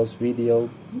Southpaw's video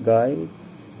guide,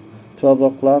 12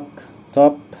 o'clock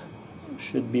top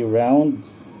should be round.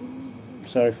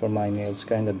 Sorry for my nails,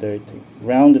 kind of dirty.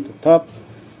 Round at the top.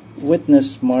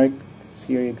 Witness mark,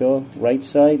 here you go, right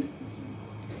side.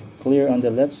 Clear on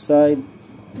the left side.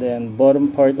 Then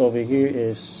bottom part over here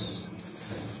is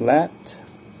flat.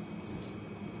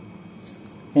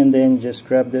 And then just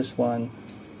grab this one,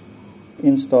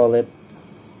 install it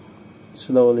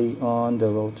slowly on the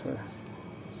rotor.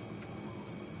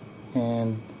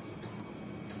 And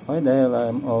why the hell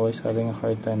I'm always having a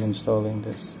hard time installing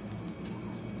this?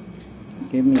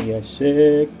 Give me a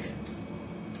sec.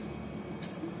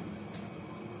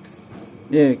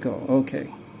 There you go. Okay.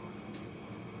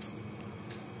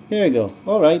 Here we go.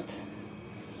 Alright.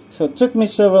 So it took me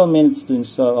several minutes to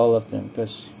install all of them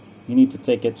because you need to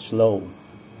take it slowly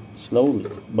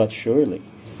but surely.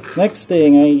 Next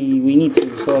thing we need to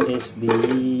install is the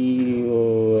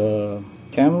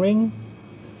cam ring.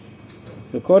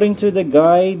 According to the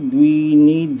guide, we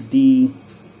need the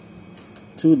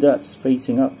 2 dots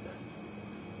facing up,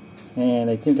 and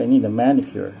I think I need a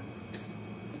manicure.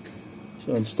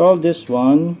 So install this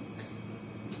one.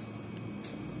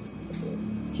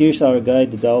 Here's our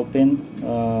guide, the dowel pin.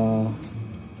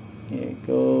 Here you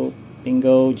go,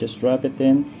 bingo, just drop it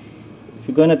in. If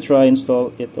you're gonna try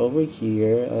install it over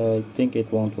here, I think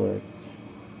it won't work.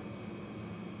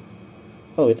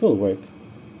 Oh, it will work.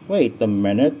 Wait a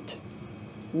minute.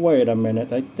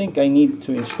 I think I need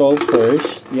to install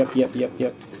first. Yep.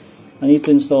 I need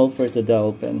to install first the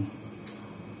dowel pin.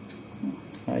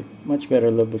 Alright, much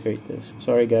better lubricate this.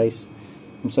 Sorry guys,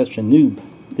 I'm such a noob.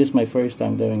 This is my first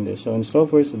time doing this. So install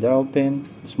first the dowel pin,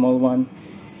 the small one,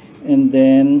 and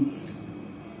then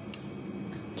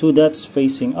 2 dots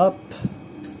facing up.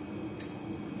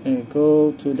 There you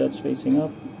go, 2 dots facing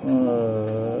up.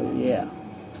 Yeah.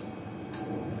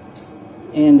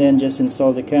 And then just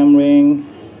install the cam ring.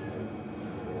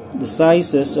 The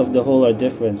sizes of the hole are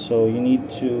different, so you need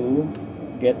to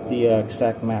get the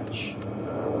exact match.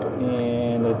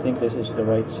 And I think this is the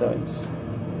right size.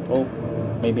 Oh,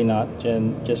 maybe not.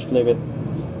 Just flip it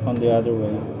on the other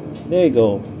way. There you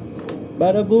go.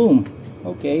 Bada boom.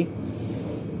 Okay.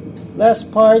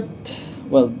 Last part.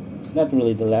 Well, not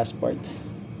really the last part.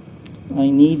 I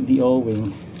need the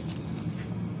O-ring.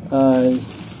 I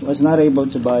was not able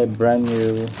to buy a brand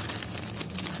new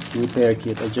repair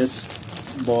kit. I just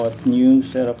bought new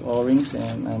set of O-rings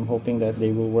and I'm hoping that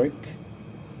they will work.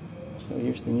 So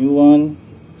here's the new one.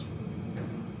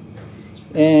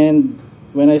 And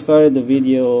when I started the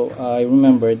video, I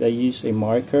remembered I used a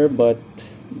marker, but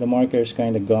the marker is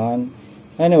kind of gone.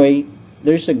 Anyway,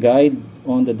 there's a guide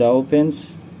on the dowel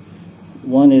pins.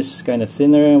 One is kind of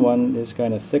thinner, one is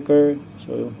kind of thicker.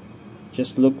 So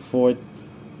just look for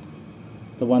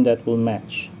the one that will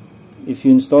match. If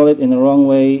you install it in the wrong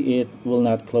way, it will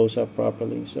not close up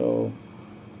properly. So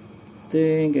I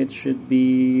think it should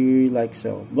be like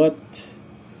so. But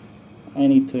I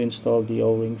need to install the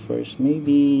O-ring first.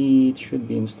 Maybe it should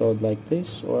be installed like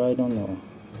this, or I don't know.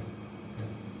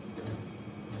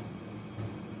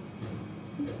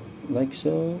 Like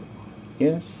so.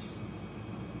 Yes.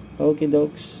 Okie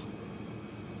dokes.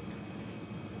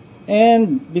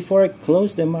 And before I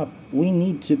close them up, we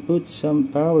need to put some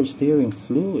power steering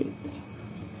fluid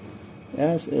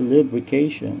as a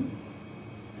lubrication.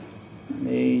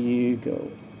 There you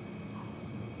go.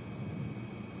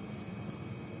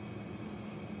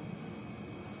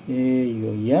 There you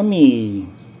go. Yummy.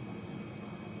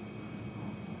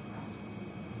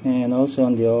 And also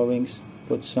on the O-rings,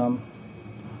 put some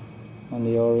on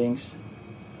the O-rings.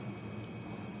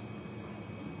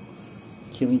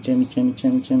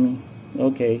 Chimmy.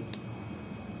 Okay.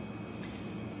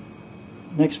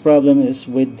 Next problem is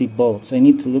with the bolts. I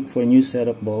need to look for a new set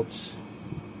of bolts.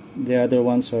 The other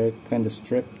ones are kind of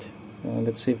stripped.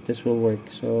 Let's see if this will work.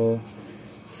 So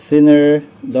thinner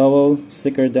dowel,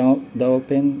 thicker dowel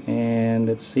pin, and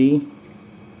let's see.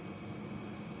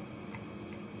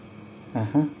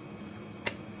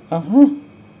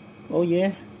 Oh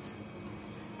yeah.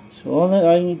 So all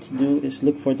I need to do is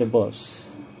look for the bolts,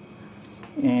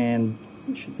 and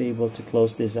we should be able to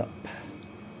close this up.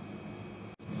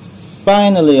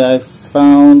 Finally, I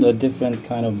found a different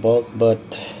kind of bolt, but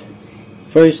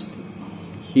First,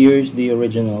 here's the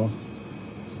original,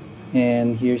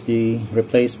 and here's the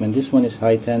replacement. This one is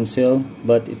high tensile,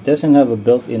 but it doesn't have a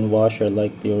built-in washer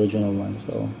like the original one.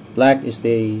 So black is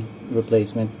the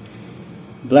replacement.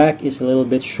 Black is a little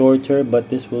bit shorter, but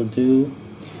this will do.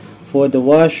 For the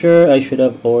washer, I should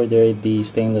have ordered the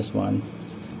stainless one,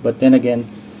 but then again,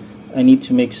 I need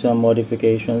to make some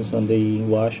modifications on the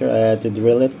washer. I had to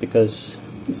drill it because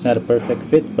it's not a perfect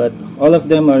fit, but all of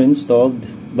them are installed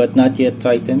but not yet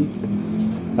tightened.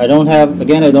 I don't have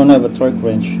a torque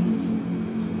wrench,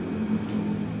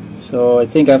 so I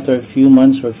think after a few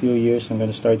months or a few years I'm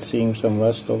going to start seeing some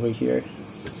rust over here.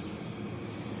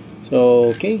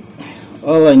 So okay,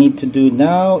 all I need to do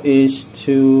now is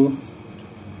to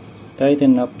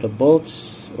tighten up the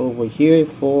bolts over here,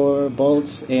 4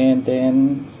 bolts, and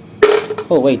then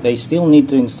oh wait, I still need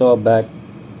to install back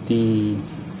the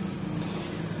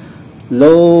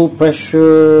low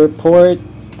pressure port.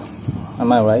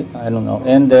 Am I right? I don't know.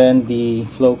 And then the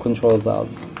flow control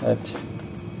valve.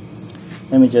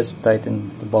 Let me just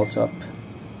tighten the bolts up.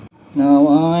 Now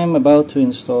I'm about to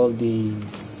install the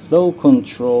flow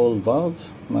control valve.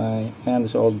 My hand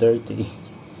is all dirty.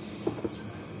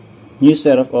 New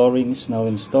set of O-rings now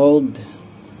installed,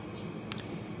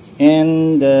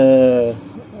 and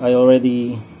I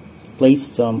already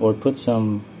placed some or put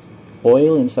some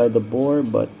oil inside the bore,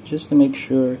 but just to make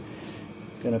sure,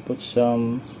 I'm gonna put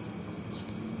some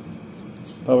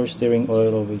power steering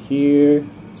oil over here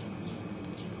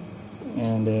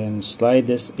and then slide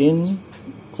this in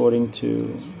according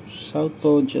to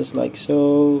SOUTHPAW, just like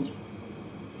so.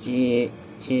 Yeah,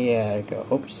 there you go.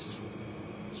 Oops,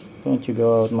 don't you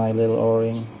go out, my little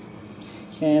O-ring.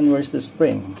 And where's the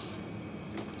spring?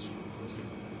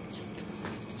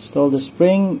 Install the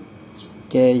spring.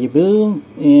 Okay, you boom,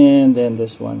 and then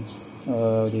this one.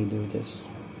 How do you do this?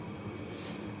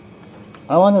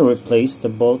 I want to replace the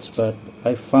bolts, but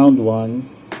I found one.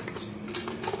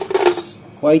 It's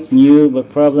quite new, but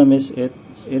problem is it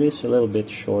is a little bit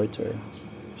shorter.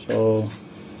 So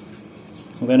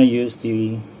I'm gonna use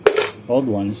the old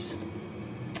ones.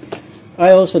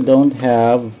 I also don't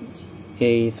have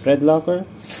a thread locker,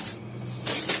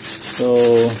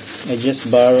 so I just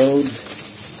borrowed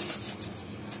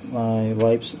my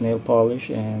wife's nail polish,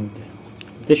 and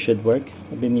this should work.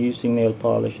 I've been using nail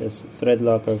polish as thread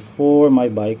locker for my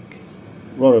bike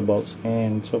rotor bolts,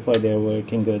 and so far they're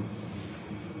working good.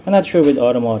 I'm not sure with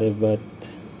automotive, but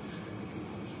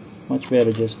much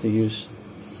better just to use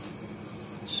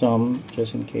some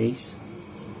just in case.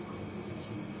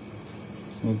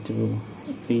 Need to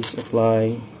at least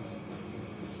apply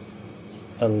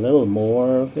a little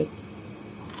more of it.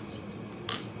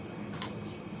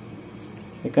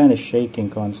 They're kind of shaking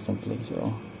constantly,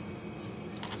 so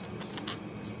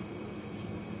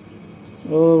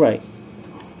alright.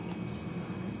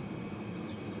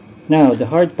 Now the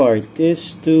hard part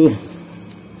is to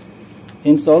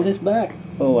install this back.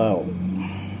 Oh wow.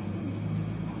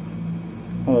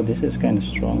 Oh, this is kind of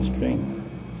strong spring.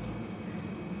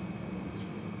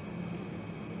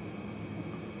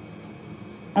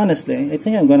 Honestly, I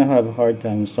think I'm gonna have a hard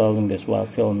time installing this while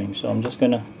filming, so I'm just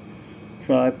gonna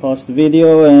pause the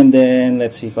video, and then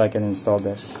let's see if I can install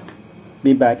this.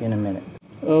 Be back in a minute.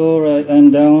 Alright,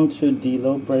 I'm down to the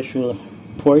low pressure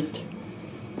port.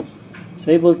 I was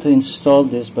able to install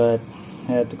this, but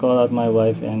I had to call out my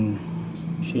wife and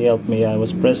she helped me. I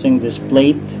was pressing this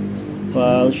plate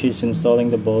while she's installing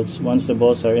the bolts. Once the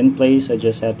bolts are in place, I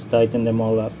just have to tighten them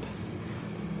all up.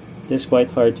 This is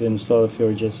quite hard to install if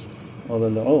you're just all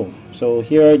alone. Oh, so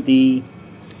here are the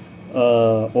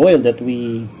oil that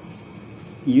we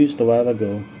used a while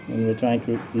ago when we're trying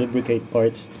to lubricate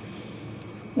parts.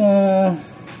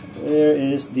 There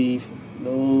is the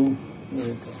low.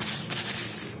 There we go.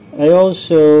 I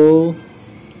also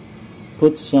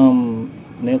put some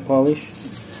nail polish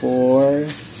for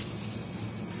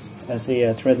as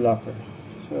a thread locker.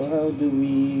 So how do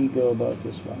we go about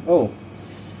this one? Oh,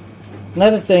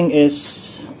 another thing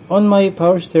is on my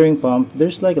power steering pump,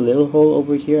 there's like a little hole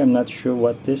over here. I'm not sure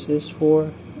what this is for.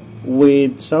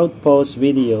 With SOUTHPAW's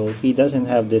video, he doesn't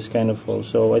have this kind of hole,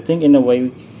 so I think in a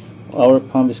way our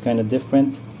pump is kind of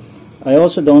different. I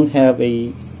also don't have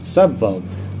a sub valve.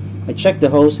 I checked the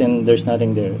hose and there's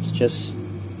nothing there. It's just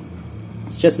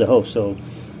the hose. So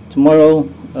tomorrow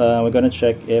we're gonna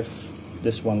check if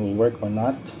this one will work or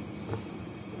not.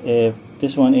 If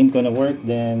this one ain't gonna work,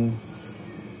 then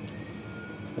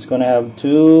it's gonna have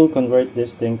to convert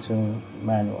this thing to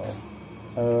manual.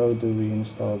 How do we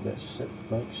install this?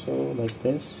 Like so, like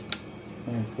this.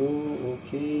 And go,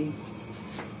 okay.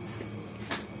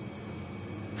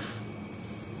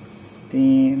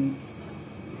 Then,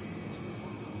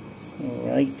 alright.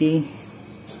 Alrighty.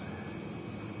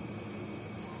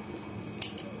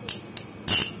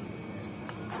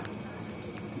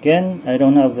 Again, I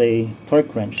don't have a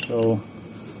torque wrench, so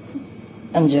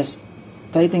I'm just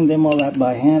tightening them all up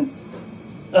by hand.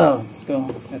 Oh,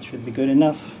 go. That should be good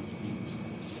enough.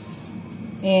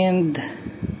 And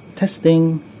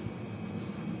testing.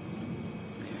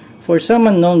 For some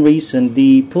unknown reason,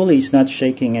 the pulley is not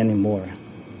shaking anymore.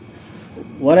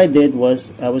 What I did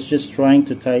was I was just trying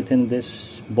to tighten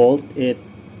this bolt. It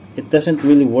doesn't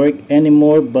really work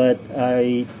anymore, but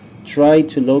I tried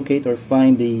to locate or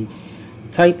find the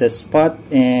tightest spot,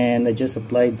 and I just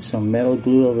applied some metal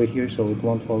glue over here so it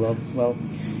won't fall off. Well,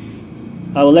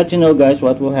 I will let you know, guys,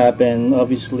 what will happen.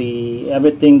 Obviously,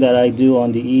 everything that I do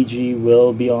on the EG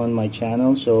will be on my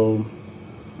channel, so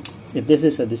if this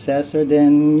is a disaster,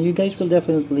 then you guys will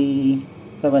definitely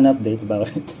have an update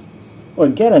about it or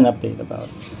get an update about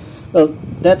it. Well,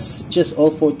 that's just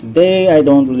all for today. I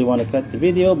don't really want to cut the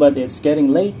video, but it's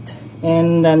getting late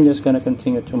and I'm just gonna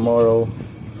continue tomorrow.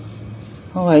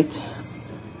 Alright,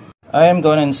 I am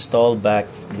gonna install back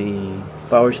the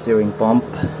power steering pump.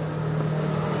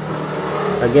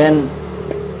 Again,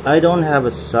 I don't have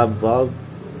a sub valve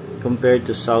compared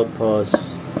to SOUTHPAW's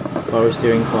power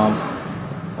steering pump.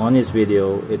 On his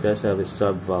video, it does have a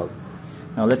sub valve.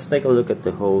 Now let's take a look at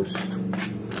the hose.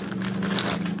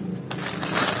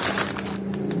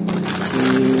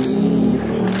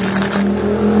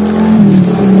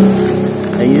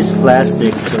 I use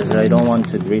plastic because I don't want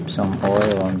to drip some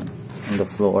oil on the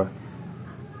floor.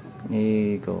 There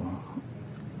you go.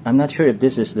 I'm not sure if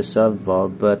this is the sub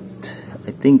valve, but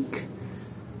I think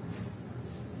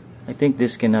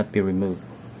this cannot be removed.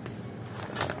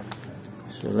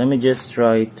 So let me just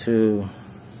try to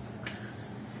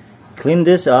clean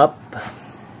this up.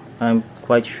 I'm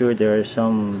quite sure there is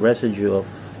some residue of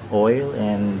oil,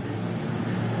 and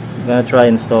I'm gonna try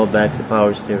and install back the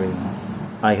power steering.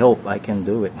 I hope I can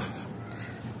do it.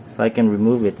 If I can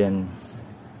remove it, then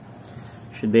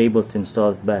I should be able to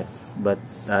install it back, but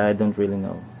I don't really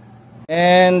know.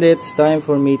 And it's time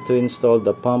for me to install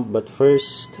the pump, but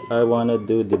first I wanna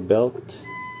do the belt.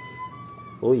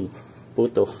 Uy,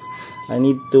 puto. I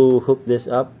need to hook this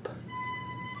up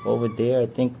over there. I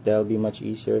think that'll be much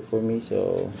easier for me,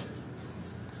 so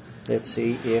let's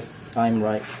see if I'm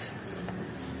right.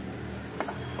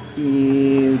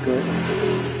 Here we go.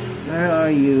 Where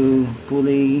are you,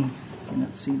 pulley?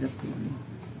 Cannot see the pulley.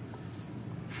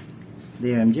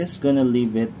 There, I'm just gonna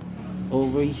leave it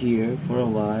over here for a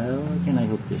while. Can I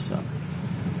hook this up?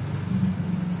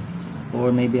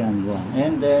 Or maybe I'm wrong.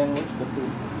 And then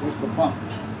where's the pump?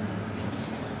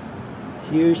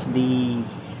 Here's the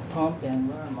pump, and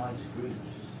where are my screws?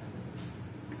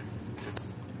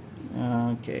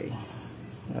 Okay,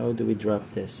 how do we drop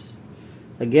this?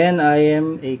 Again, I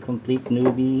am a complete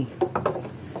newbie.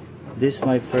 This is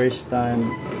my first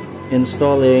time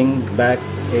installing back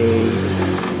a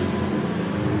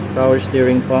power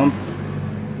steering pump.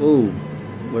 Ooh,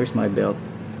 where's my belt?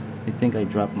 I think I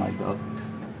dropped my belt.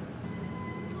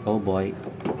 Oh boy.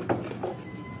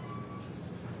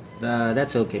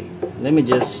 That's okay. Let me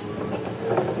just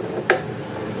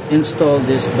install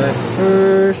this back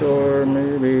first, or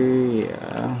maybe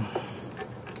yeah.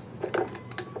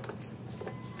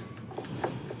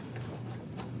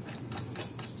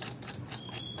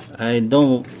 I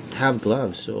don't have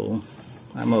gloves, so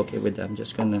I'm okay with that. I'm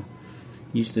just gonna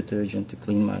use detergent to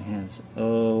clean my hands.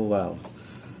 Oh wow,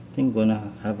 I think I'm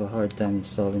gonna have a hard time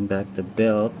installing back the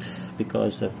belt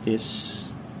because of this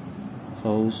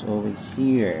hose over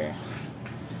here.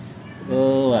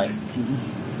 Alrighty.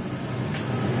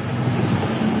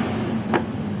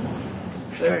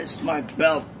 There's my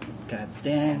belt. God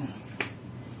damn.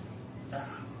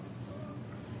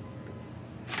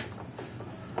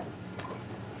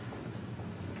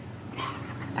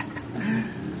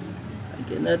 I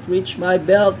cannot reach my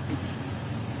belt.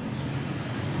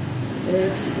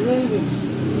 It's loose.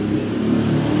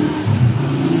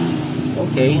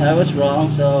 Okay, I was wrong,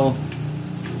 so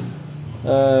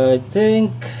I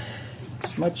think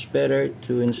it's much better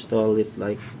to install it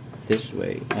like this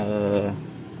way.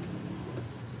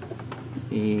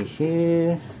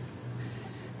 Here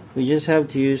we just have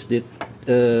to use the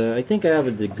I think I have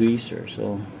a degreaser,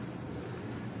 so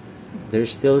there's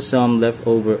still some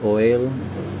leftover oil,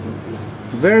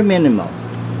 very minimal.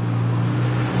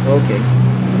 Okay,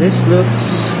 this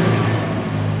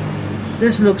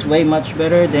looks way much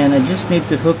better. Then I just need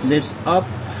to hook this up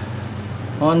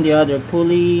on the other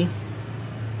pulley,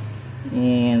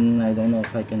 and I don't know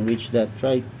if I can reach that.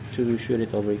 Try to shoot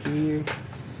it over here.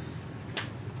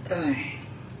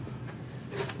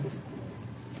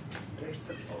 There's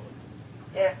the pole.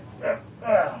 Yeah.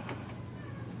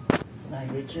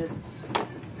 rigid.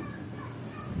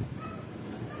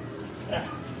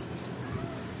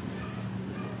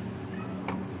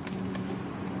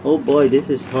 Oh boy, this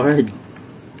is hard.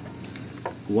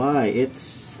 Why?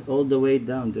 It's all the way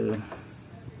down to...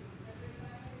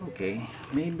 Okay,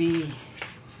 maybe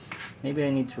I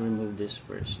need to remove this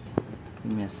first.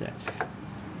 Give me a sec.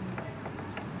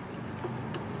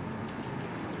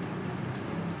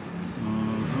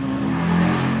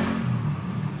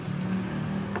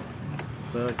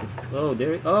 Oh,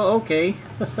 there. Oh, okay.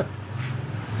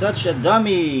 Such a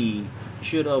dummy.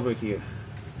 Shoot over here.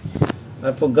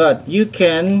 I forgot. You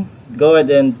can go ahead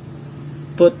and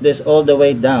put this all the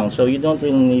way down, so you don't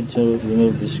really need to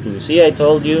remove the screw. See, I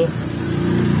told you.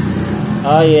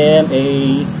 I am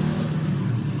a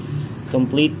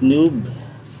complete noob.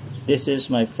 This is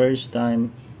my first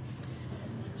time.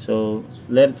 So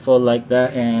let it fall like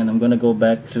that, and I'm gonna go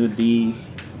back to the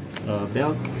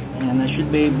belt, and I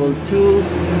should be able to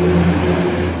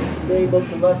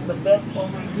lock the belt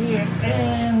over here,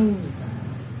 and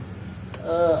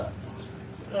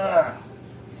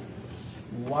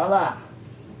voila.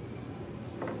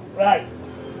 Right.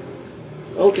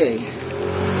 Okay.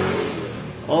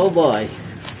 Oh boy.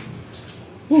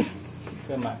 Whew. Look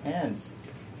at my hands.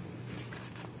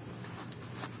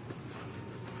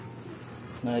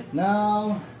 Right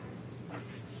now,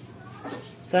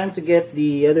 time to get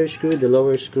the other screw, the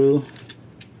lower screw,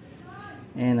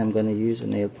 and I'm gonna use a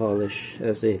nail polish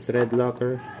as a thread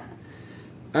locker.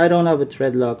 I don't have a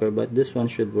thread locker, but this one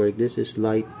should work. This is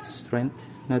light strength,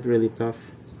 not really tough.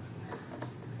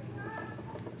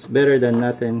 It's better than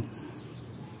nothing.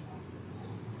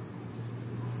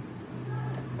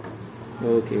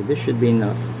 Okay, this should be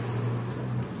enough.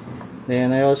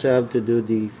 Then I also have to do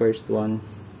the first one.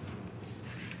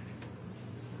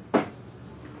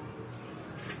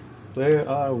 Where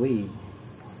are we?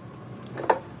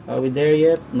 Are we there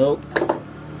yet? Nope.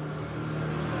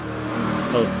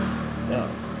 Oh, no.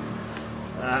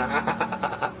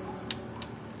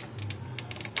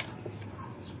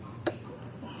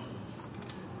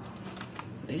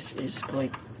 This is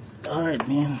quite hard,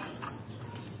 man.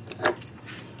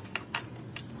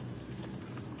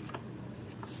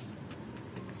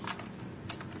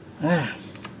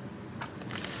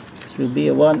 This will be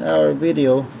a 1-hour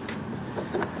video.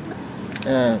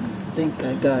 I think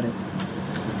I got it.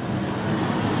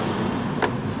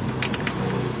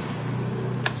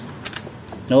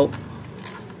 Nope.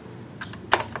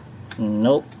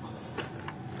 Nope.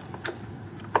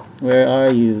 Where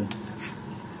are you?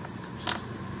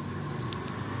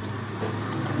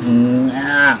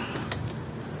 Nah.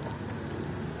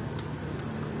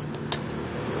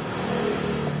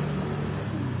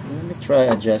 Let me try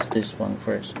adjust this one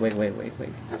first. Wait.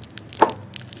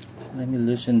 Let me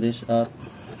loosen this up.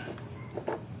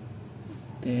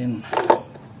 Then,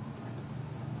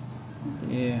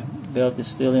 yeah, belt is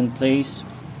still in place,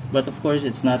 but of course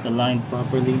it's not aligned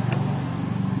properly.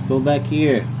 Go back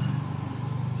here,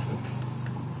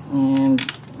 and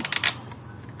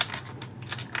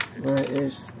where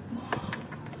is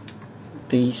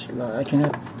the slot? I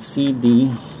cannot see the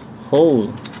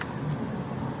hole.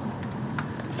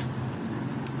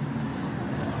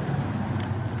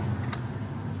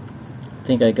 I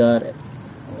think I got it.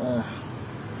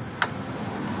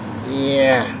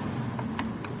 Yeah.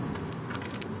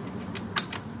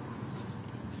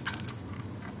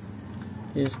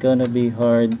 It's gonna be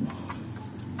hard.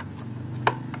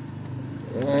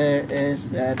 Where is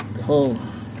that hole?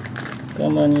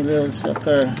 Come on, you little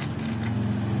sucker.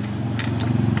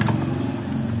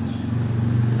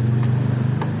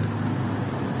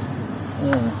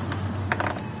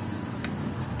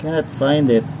 Cannot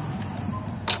find it.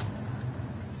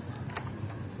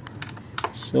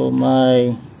 So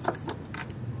my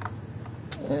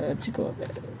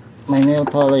my nail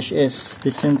polish is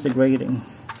disintegrating.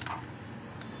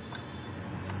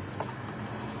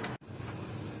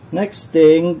 Next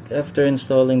thing, after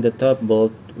installing the top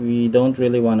bolt, we don't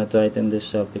really want to tighten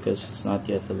this up because it's not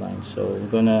yet aligned. So we're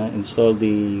gonna install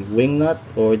the wing nut,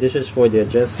 or this is for the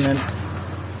adjustment.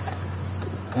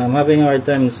 I'm having a hard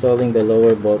time installing the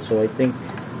lower bolt, so I think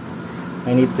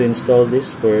I need to install this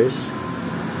first.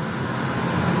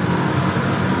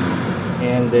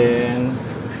 And then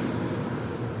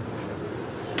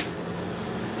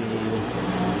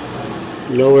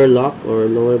the lower lock or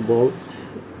lower bolt,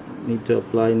 need to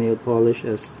apply nail polish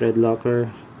as thread locker.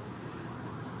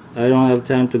 I don't have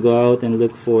time to go out and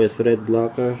look for a thread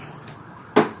locker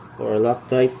or a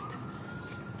Loctite.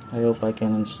 I hope I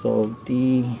can install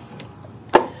the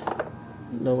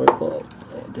lower bolt.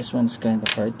 This one's kind of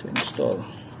hard to install.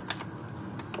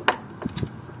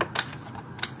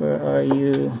 Where are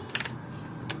you?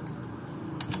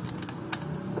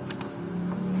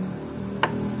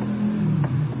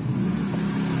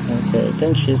 Okay, I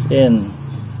think she's in.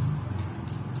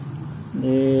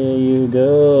 There you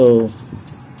go.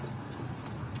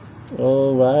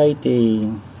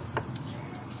 Alrighty.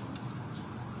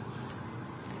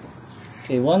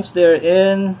 Okay, once they're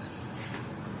in,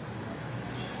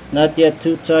 not yet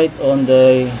too tight on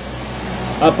the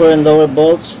upper and lower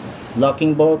bolts,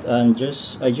 locking bolt. I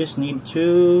just need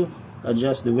to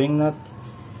adjust the wing nut.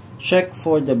 Check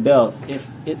for the belt if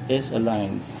it is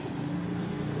aligned.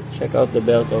 Check out the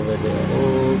belt over there.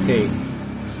 Okay,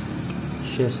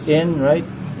 she's in, right?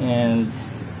 And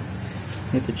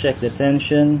need to check the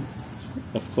tension.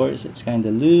 Of course, it's kind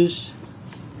of loose.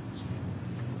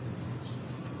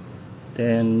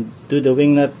 Then do the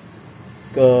wing nut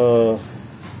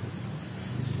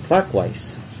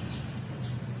clockwise.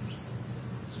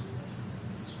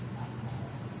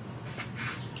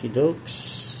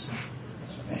 Okey-dokes.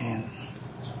 And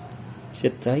is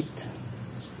it tight?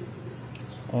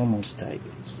 Almost tight.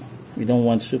 We don't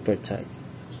want super tight.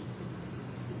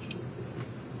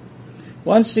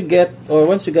 Once you got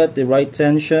the right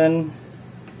tension,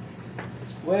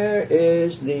 where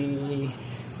is the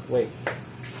wait?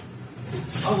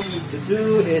 All we need to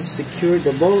do is secure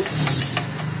the bolts.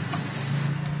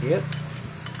 Yep.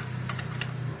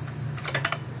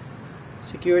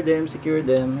 Secure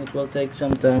them. It will take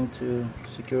some time to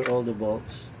secure all the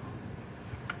bolts.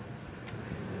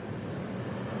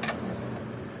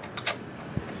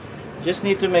 Just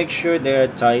need to make sure they're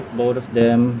tight, both of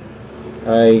them.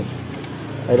 I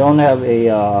don't have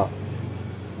a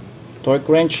torque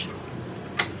wrench.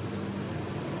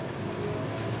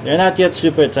 They're not yet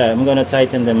super tight. I'm gonna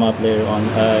tighten them up later on.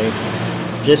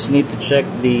 I just need to check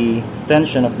the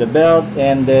tension of the belt,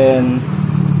 and then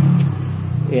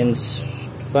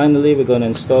finally we're gonna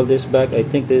install this back. I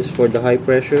think this is for the high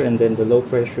pressure and then the low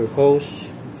pressure hose.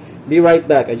 Be right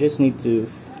back. I just need to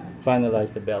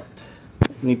finalize the belt.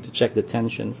 Need to check the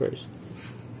tension first.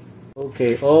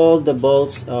 Okay, all the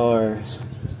bolts are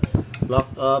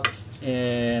locked up,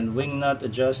 and wing nut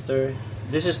adjuster.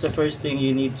 This is the first thing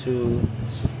you need to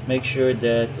make sure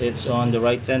that it's on the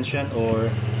right tension,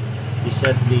 or you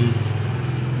set the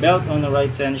belt on the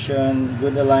right tension,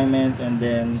 good alignment, and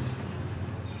then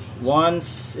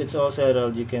once it's all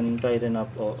settled, you can tighten up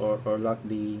or lock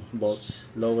the bolts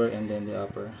lower and then the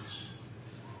upper.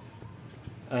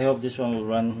 I hope this one will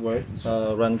run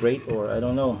great, or I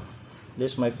don't know.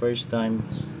 This is my first time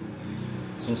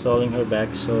installing her back,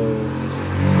 so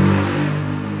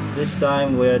this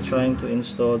time we're trying to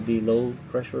install the low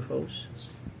pressure hose.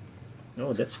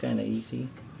 Oh, that's kind of easy.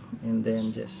 And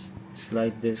then just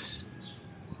slide this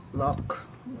lock.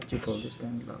 What do you call this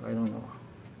kind of lock? I don't know.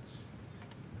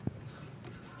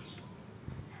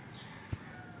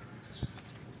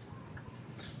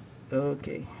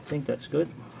 Okay, I think that's good.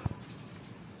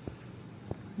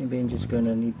 Maybe I'm just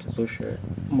gonna need to push her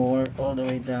more all the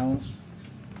way down.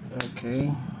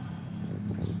 Okay.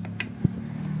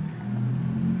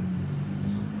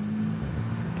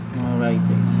 Alright.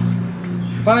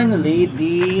 Finally,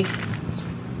 the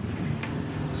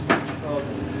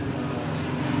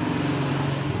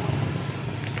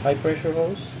high pressure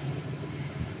hose.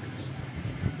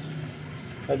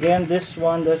 Again, this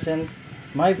one doesn't,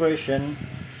 my version,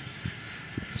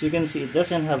 as you can see, it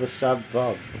doesn't have a sub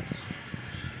valve.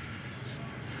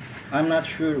 I'm not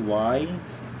sure why.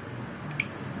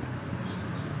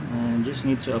 And just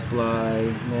need to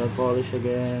apply nail polish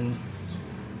again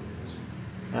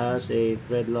as a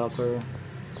thread locker.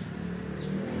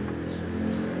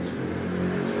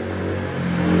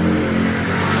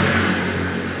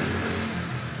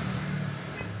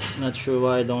 Not sure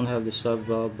why I don't have the sub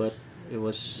valve, but it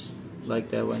was like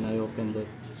that when I opened it.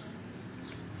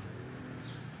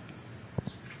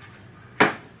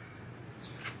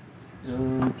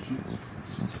 Okay,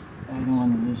 I don't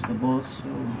want to lose the bolt,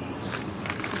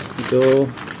 so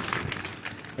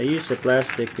I use the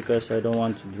plastic because I don't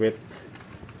want to drip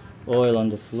oil on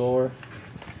the floor.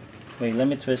 Wait, let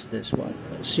me twist this one.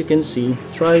 As you can see,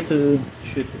 try to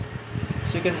shoot it.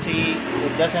 As you can see,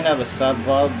 it doesn't have a sub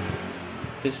valve.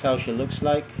 This is how she looks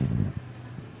like.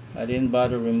 I didn't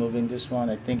bother removing this one.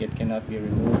 I think it cannot be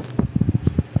removed.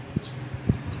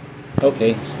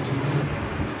 Okay,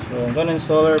 so I'm gonna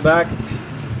install her back.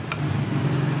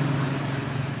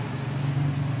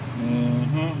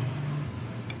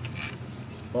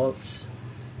 Bolts,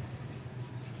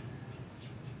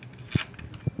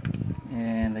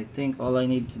 and I think all I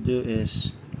need to do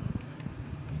is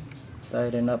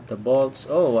tighten up the bolts.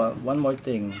 Oh, one more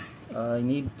thing. I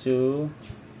need to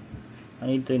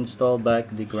install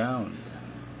back the ground.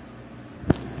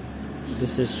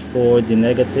 This is for the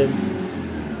negative.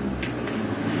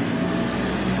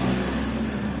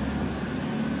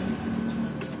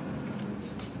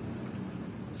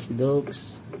 Okie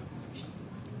dokes.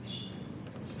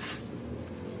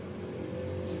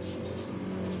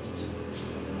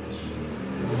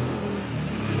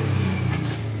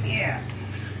 Yeah.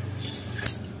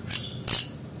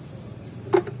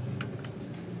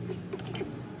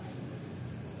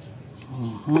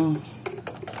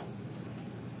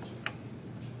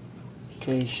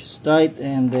 Okay, she's tight,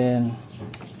 and then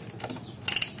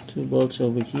 2 bolts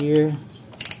over here.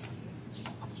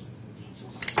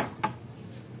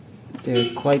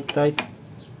 They're quite tight.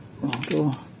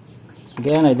 Go.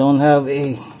 Again, I don't have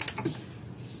a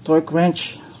torque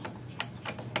wrench.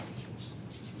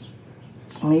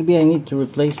 Maybe I need to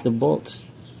replace the bolts.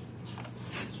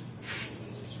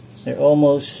 They're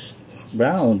almost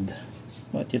browned.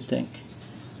 What do you think?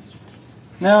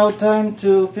 Now time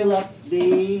to fill up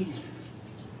the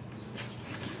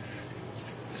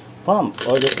pump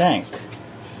or the tank.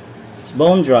 It's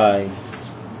bone dry.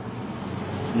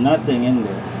 Nothing in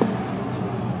there.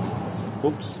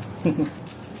 Oops.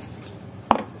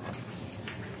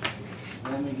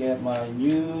 Let me get my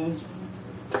new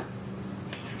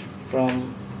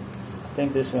from, I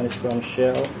think this one is from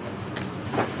Shell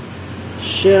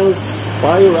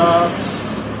SPIRAX.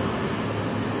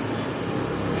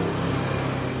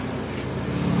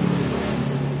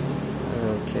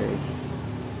 Okay,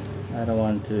 I don't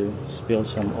want to spill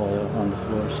some oil on the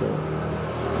floor, so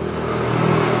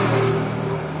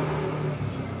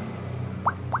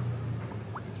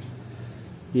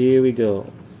here we go.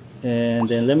 And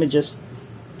then let me just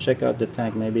check out the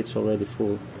tank. Maybe it's already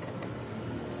full.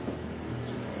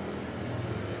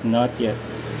 Not yet.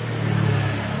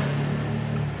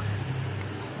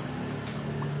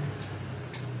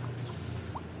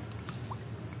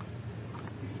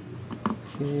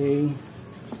 Okay,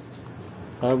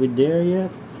 are we there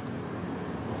yet?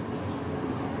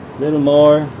 A little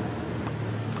more.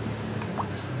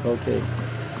 Okay,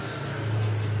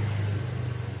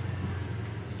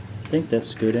 I think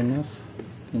that's good enough. You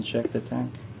can check the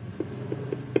tank.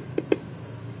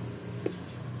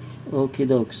 Okie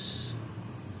dokes.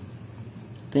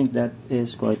 I think that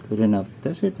is quite good enough.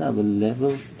 Does it have a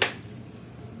level?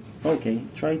 Okay,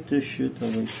 try to shoot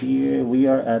over here. We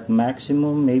are at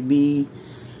maximum. Maybe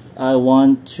I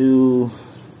want to,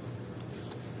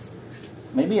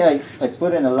 maybe I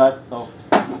put in a lot of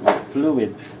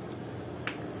fluid.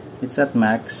 It's at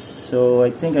max, so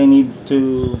I think I need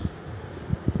to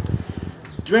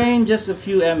drain just a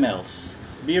few mLs.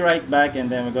 Be right back, and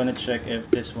then we're gonna check if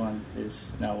this one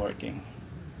is now working.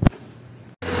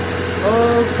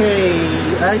 Okay,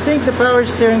 I think the power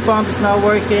steering pump is now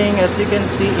working. As you can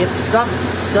see, it sucked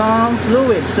some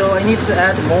fluid, so I need to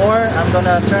add more. I'm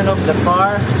gonna turn off the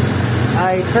car.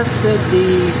 I tested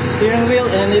the steering wheel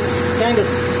and it's kind of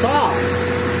soft,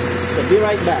 so be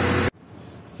right back.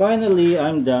 Finally,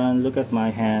 I'm done. Look at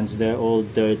my hands, they're all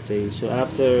dirty. So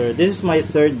after, this is my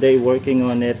 3rd day working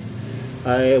on it.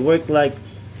 I worked like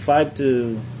 5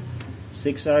 to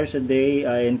 6 hours a day.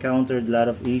 I encountered a lot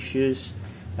of issues.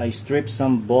 I stripped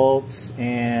some bolts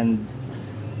and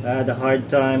I had a hard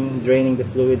time draining the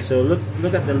fluid. So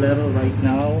look at the level right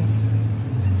now.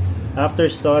 After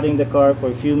starting the car for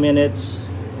a few minutes,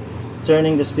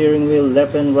 turning the steering wheel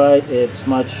left and right, it's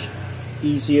much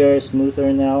easier,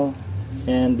 smoother now.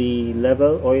 And the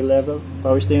level, oil level,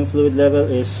 power steering fluid level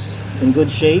is in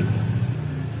good shape.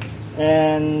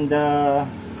 And I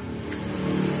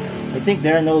think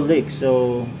there are no leaks,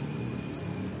 so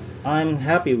I'm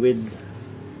happy with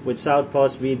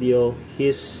Southpaw's video.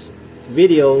 His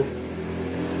video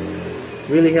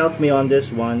really helped me on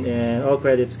this one, and all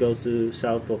credits goes to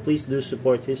Southpaw. Please do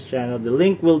support his channel. The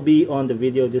link will be on the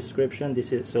video description.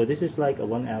 This is like a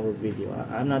 1-hour video.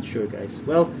 I'm not sure, guys.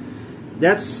 Well,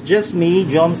 that's just me,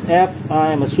 Joms F.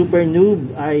 I'm a super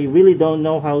noob. I really don't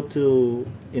know how to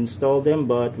install them,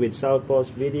 but with Southpaw's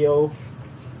video,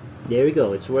 there we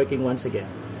go. It's working once again.